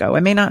past go? I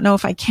may not know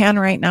if I can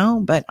right now,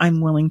 but I'm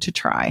willing to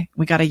try.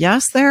 We got a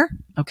yes there?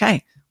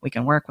 Okay, we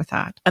can work with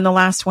that. And the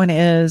last one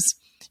is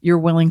you're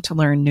willing to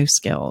learn new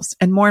skills.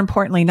 And more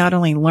importantly, not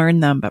only learn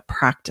them, but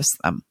practice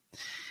them.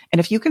 And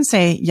if you can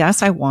say,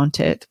 yes, I want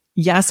it.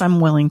 Yes, I'm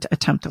willing to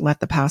attempt to let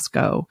the past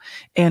go,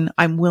 and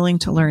I'm willing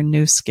to learn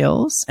new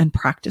skills and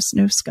practice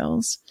new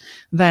skills,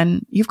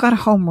 then you've got a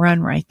home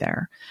run right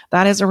there.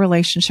 That is a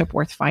relationship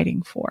worth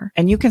fighting for.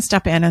 And you can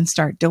step in and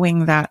start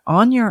doing that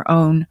on your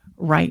own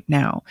right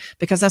now,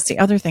 because that's the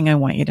other thing I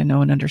want you to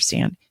know and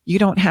understand. You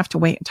don't have to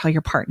wait until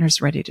your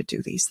partner's ready to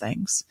do these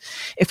things.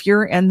 If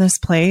you're in this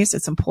place,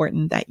 it's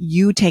important that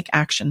you take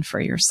action for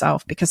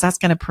yourself, because that's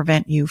going to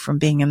prevent you from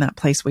being in that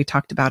place we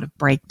talked about of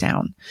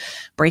breakdown.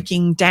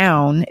 Breaking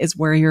down is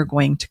where you're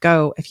going to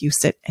go if you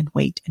sit and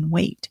wait and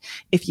wait.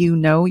 If you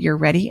know you're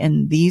ready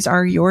and these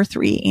are your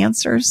three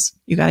answers,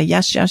 you got a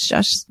yes, yes,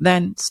 yes,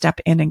 then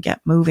step in and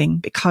get moving,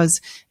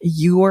 because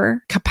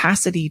your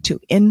capacity to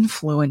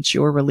influence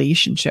your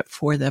relationship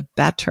for the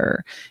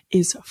better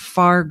is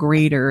far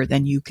greater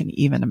than you can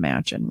even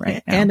imagine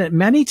right now. And it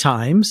many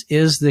times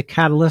is the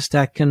catalyst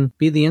that can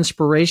be the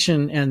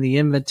inspiration and the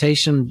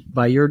invitation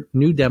by your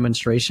new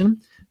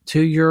demonstration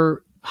to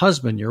your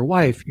husband, your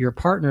wife, your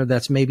partner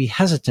that's maybe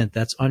hesitant,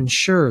 that's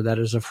unsure, that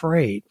is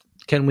afraid.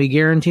 Can we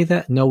guarantee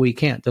that? No, we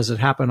can't. Does it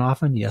happen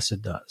often? Yes,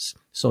 it does.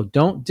 So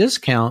don't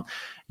discount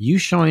you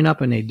showing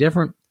up in a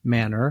different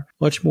manner,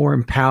 much more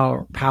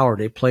empowered,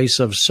 a place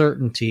of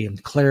certainty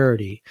and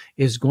clarity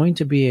is going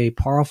to be a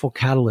powerful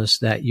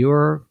catalyst that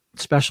your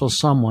special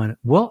someone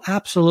will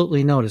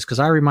absolutely notice. Because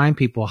I remind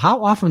people,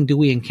 how often do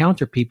we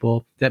encounter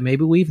people that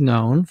maybe we've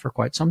known for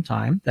quite some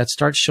time that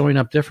starts showing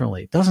up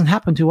differently? It doesn't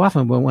happen too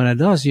often, but when it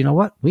does, you know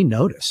what? We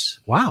notice.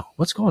 Wow,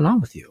 what's going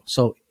on with you?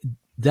 So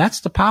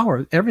that's the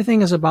power.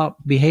 Everything is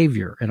about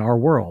behavior in our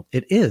world.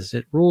 It is.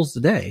 It rules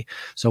the day.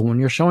 So when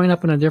you're showing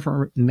up in a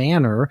different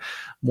manner,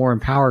 more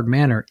empowered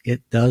manner,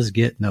 it does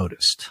get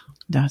noticed.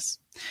 It does.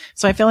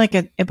 So I feel like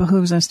it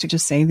behooves us to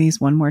just say these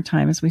one more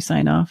time as we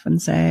sign off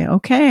and say,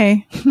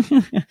 okay,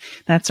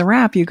 that's a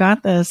wrap. You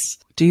got this.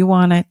 Do you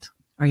want it?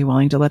 Are you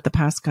willing to let the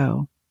past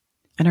go?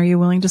 And are you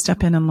willing to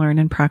step in and learn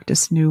and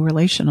practice new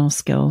relational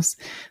skills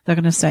that are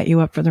going to set you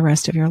up for the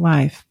rest of your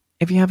life?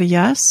 If you have a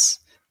yes,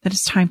 then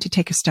it's time to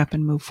take a step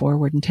and move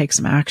forward and take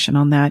some action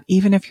on that,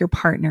 even if your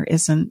partner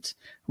isn't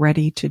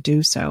ready to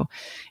do so.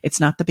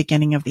 It's not the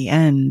beginning of the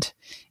end.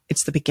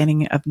 It's the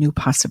beginning of new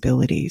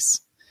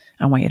possibilities.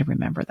 I want you to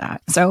remember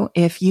that. So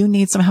if you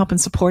need some help and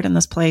support in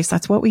this place,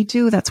 that's what we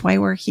do. That's why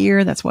we're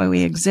here. That's why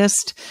we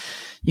exist.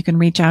 You can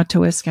reach out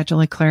to us,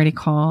 schedule a clarity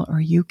call, or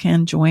you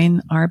can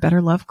join our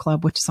Better Love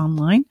Club, which is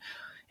online.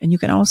 And you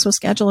can also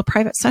schedule a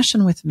private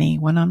session with me,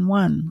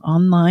 one-on-one,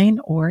 online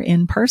or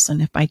in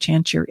person. If by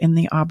chance you're in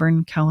the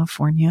Auburn,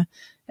 California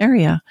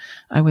area,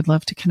 I would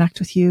love to connect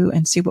with you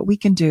and see what we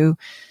can do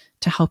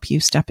to help you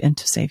step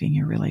into saving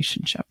your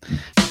relationship.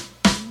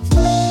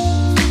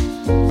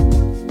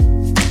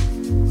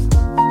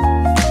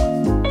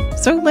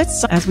 So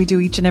let's, as we do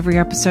each and every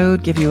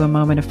episode, give you a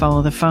moment to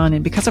follow the fun.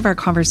 And because of our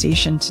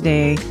conversation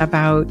today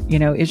about,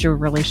 is your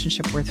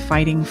relationship worth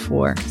fighting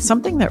for?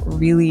 Something that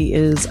really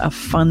is a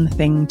fun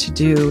thing to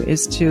do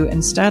is to,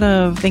 instead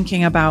of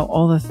thinking about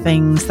all the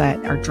things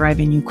that are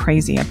driving you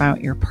crazy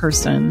about your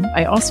person,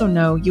 I also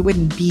know you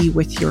wouldn't be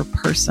with your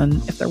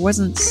person if there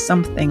wasn't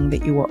something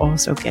that you were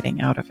also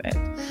getting out of it.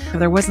 If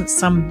there wasn't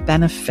some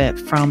benefit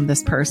from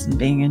this person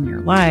being in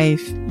your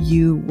life,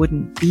 you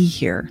wouldn't be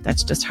here.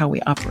 That's just how we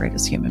operate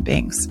as human beings.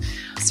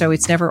 So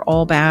it's never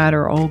all bad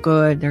or all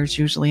good. There's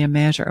usually a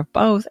measure of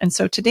both. And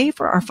so today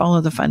for our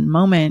Follow the Fun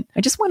moment,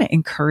 I just want to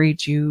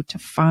encourage you to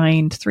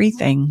find 3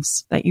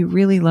 things that you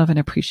really love and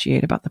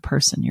appreciate about the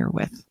person you're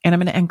with. And I'm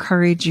going to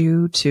encourage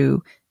you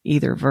to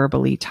either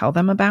verbally tell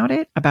them about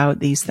it, about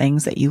these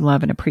things that you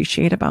love and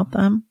appreciate about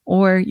them,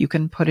 or you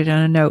can put it in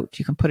a note.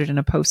 You can put it in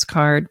a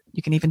postcard.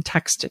 You can even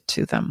text it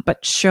to them,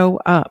 but show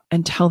up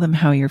and tell them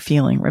how you're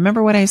feeling.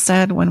 Remember what I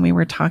said when we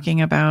were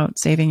talking about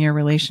saving your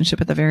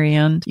relationship at the very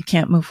end? You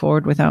can't move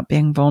forward without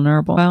being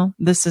vulnerable. Well,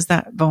 this is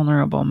that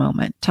vulnerable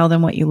moment. Tell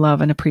them what you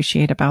love and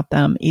appreciate about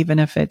them, even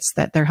if it's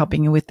that they're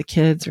helping you with the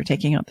kids or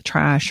taking out the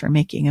trash or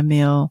making a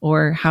meal,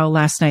 or how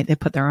last night they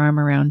put their arm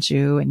around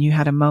you and you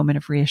had a moment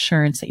of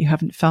reassurance that you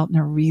haven't felt in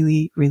a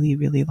really, really,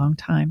 really long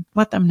time.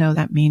 Let them know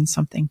that means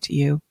something to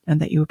you and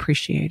that you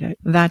appreciate it.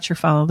 That's your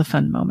Follow the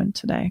Fun moment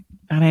today.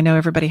 And I know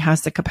everybody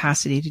has the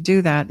capacity to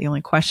do that. The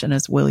only question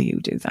is, will you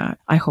do that?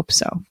 I hope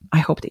so. I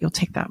hope that you'll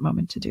take that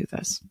moment to do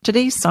this.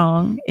 Today's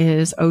song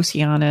is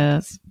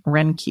Oceana's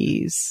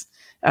Renke's.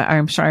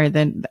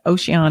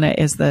 Oceana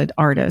is the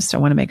artist. I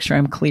want to make sure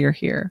I'm clear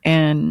here.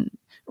 And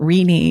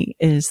Rini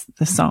is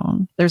the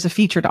song. There's a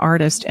featured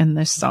artist in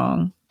this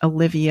song,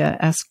 Olivia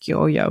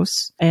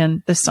Esquios,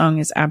 and the song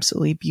is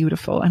absolutely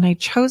beautiful. And I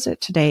chose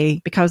it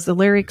today because the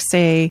lyrics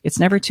say, it's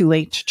never too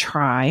late to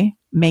try,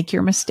 make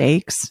your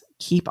mistakes,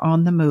 keep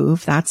on the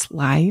move. That's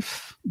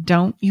life.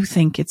 Don't you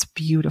think it's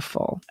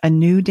beautiful? A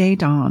new day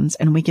dawns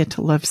and we get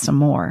to live some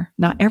more.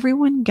 Not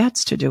everyone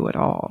gets to do it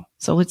all.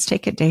 So let's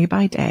take it day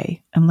by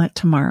day and let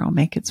tomorrow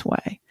make its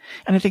way.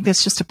 And I think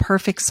that's just a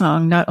perfect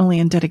song, not only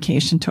in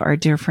dedication to our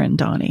dear friend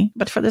Donnie,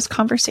 but for this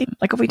conversation.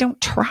 Like if we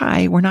don't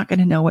try, we're not going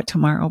to know what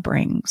tomorrow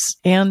brings.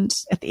 And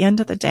at the end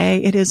of the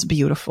day, it is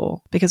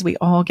beautiful because we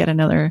all get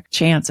another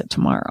chance at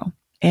tomorrow.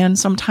 And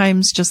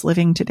sometimes just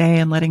living today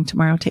and letting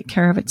tomorrow take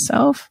care of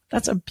itself,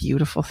 that's a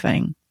beautiful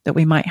thing. That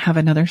we might have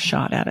another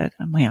shot at it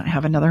and might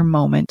have another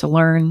moment to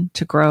learn,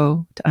 to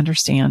grow, to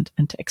understand,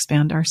 and to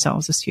expand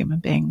ourselves as human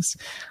beings.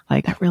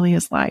 Like that really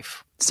is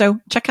life.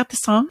 So check out the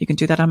song. You can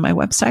do that on my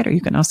website, or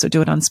you can also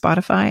do it on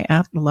Spotify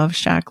at the Love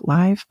Shack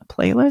Live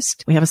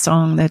playlist. We have a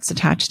song that's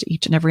attached to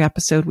each and every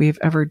episode we've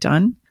ever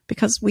done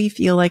because we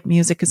feel like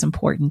music is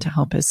important to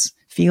help us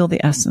feel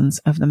the essence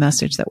of the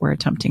message that we're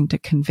attempting to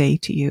convey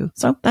to you.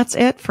 So that's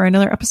it for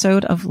another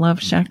episode of Love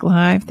Shack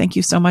Live. Thank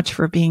you so much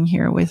for being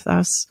here with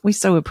us. We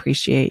so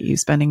appreciate you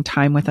spending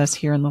time with us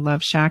here in the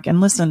Love Shack. And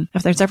listen,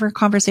 if there's ever a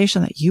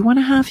conversation that you want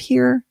to have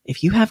here,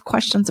 if you have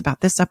questions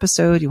about this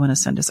episode, you want to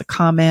send us a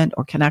comment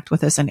or connect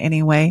with us in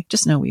any way,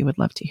 just know we would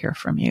love to hear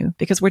from you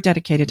because we're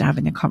dedicated to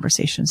having the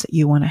conversations that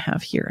you want to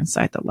have here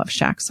inside the Love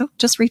Shack. So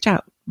just reach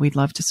out. We'd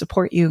love to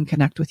support you and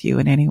connect with you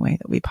in any way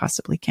that we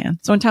possibly can.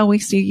 So until we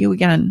see you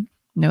again,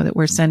 know that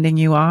we're sending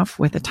you off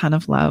with a ton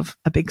of love,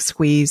 a big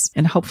squeeze,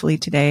 and hopefully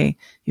today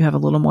you have a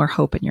little more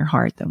hope in your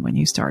heart than when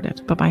you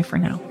started. Bye-bye for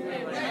now.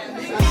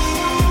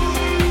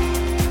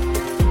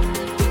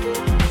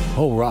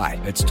 All right,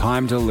 it's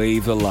time to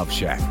leave the Love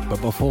Shack. But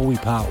before we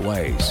part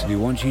ways, we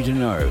want you to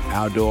know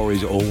our door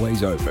is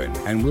always open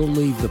and we'll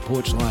leave the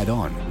porch light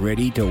on,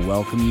 ready to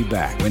welcome you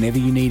back whenever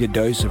you need a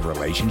dose of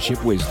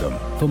relationship wisdom.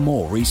 For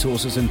more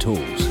resources and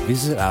tools,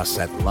 visit us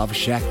at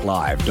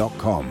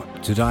loveshacklive.com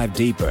to dive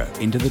deeper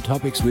into the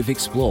topics we've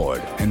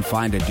explored and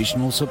find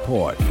additional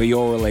support for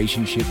your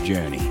relationship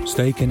journey.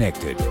 Stay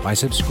connected by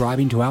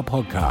subscribing to our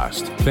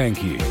podcast.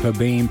 Thank you for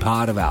being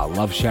part of our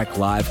Love Shack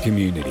Live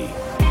community.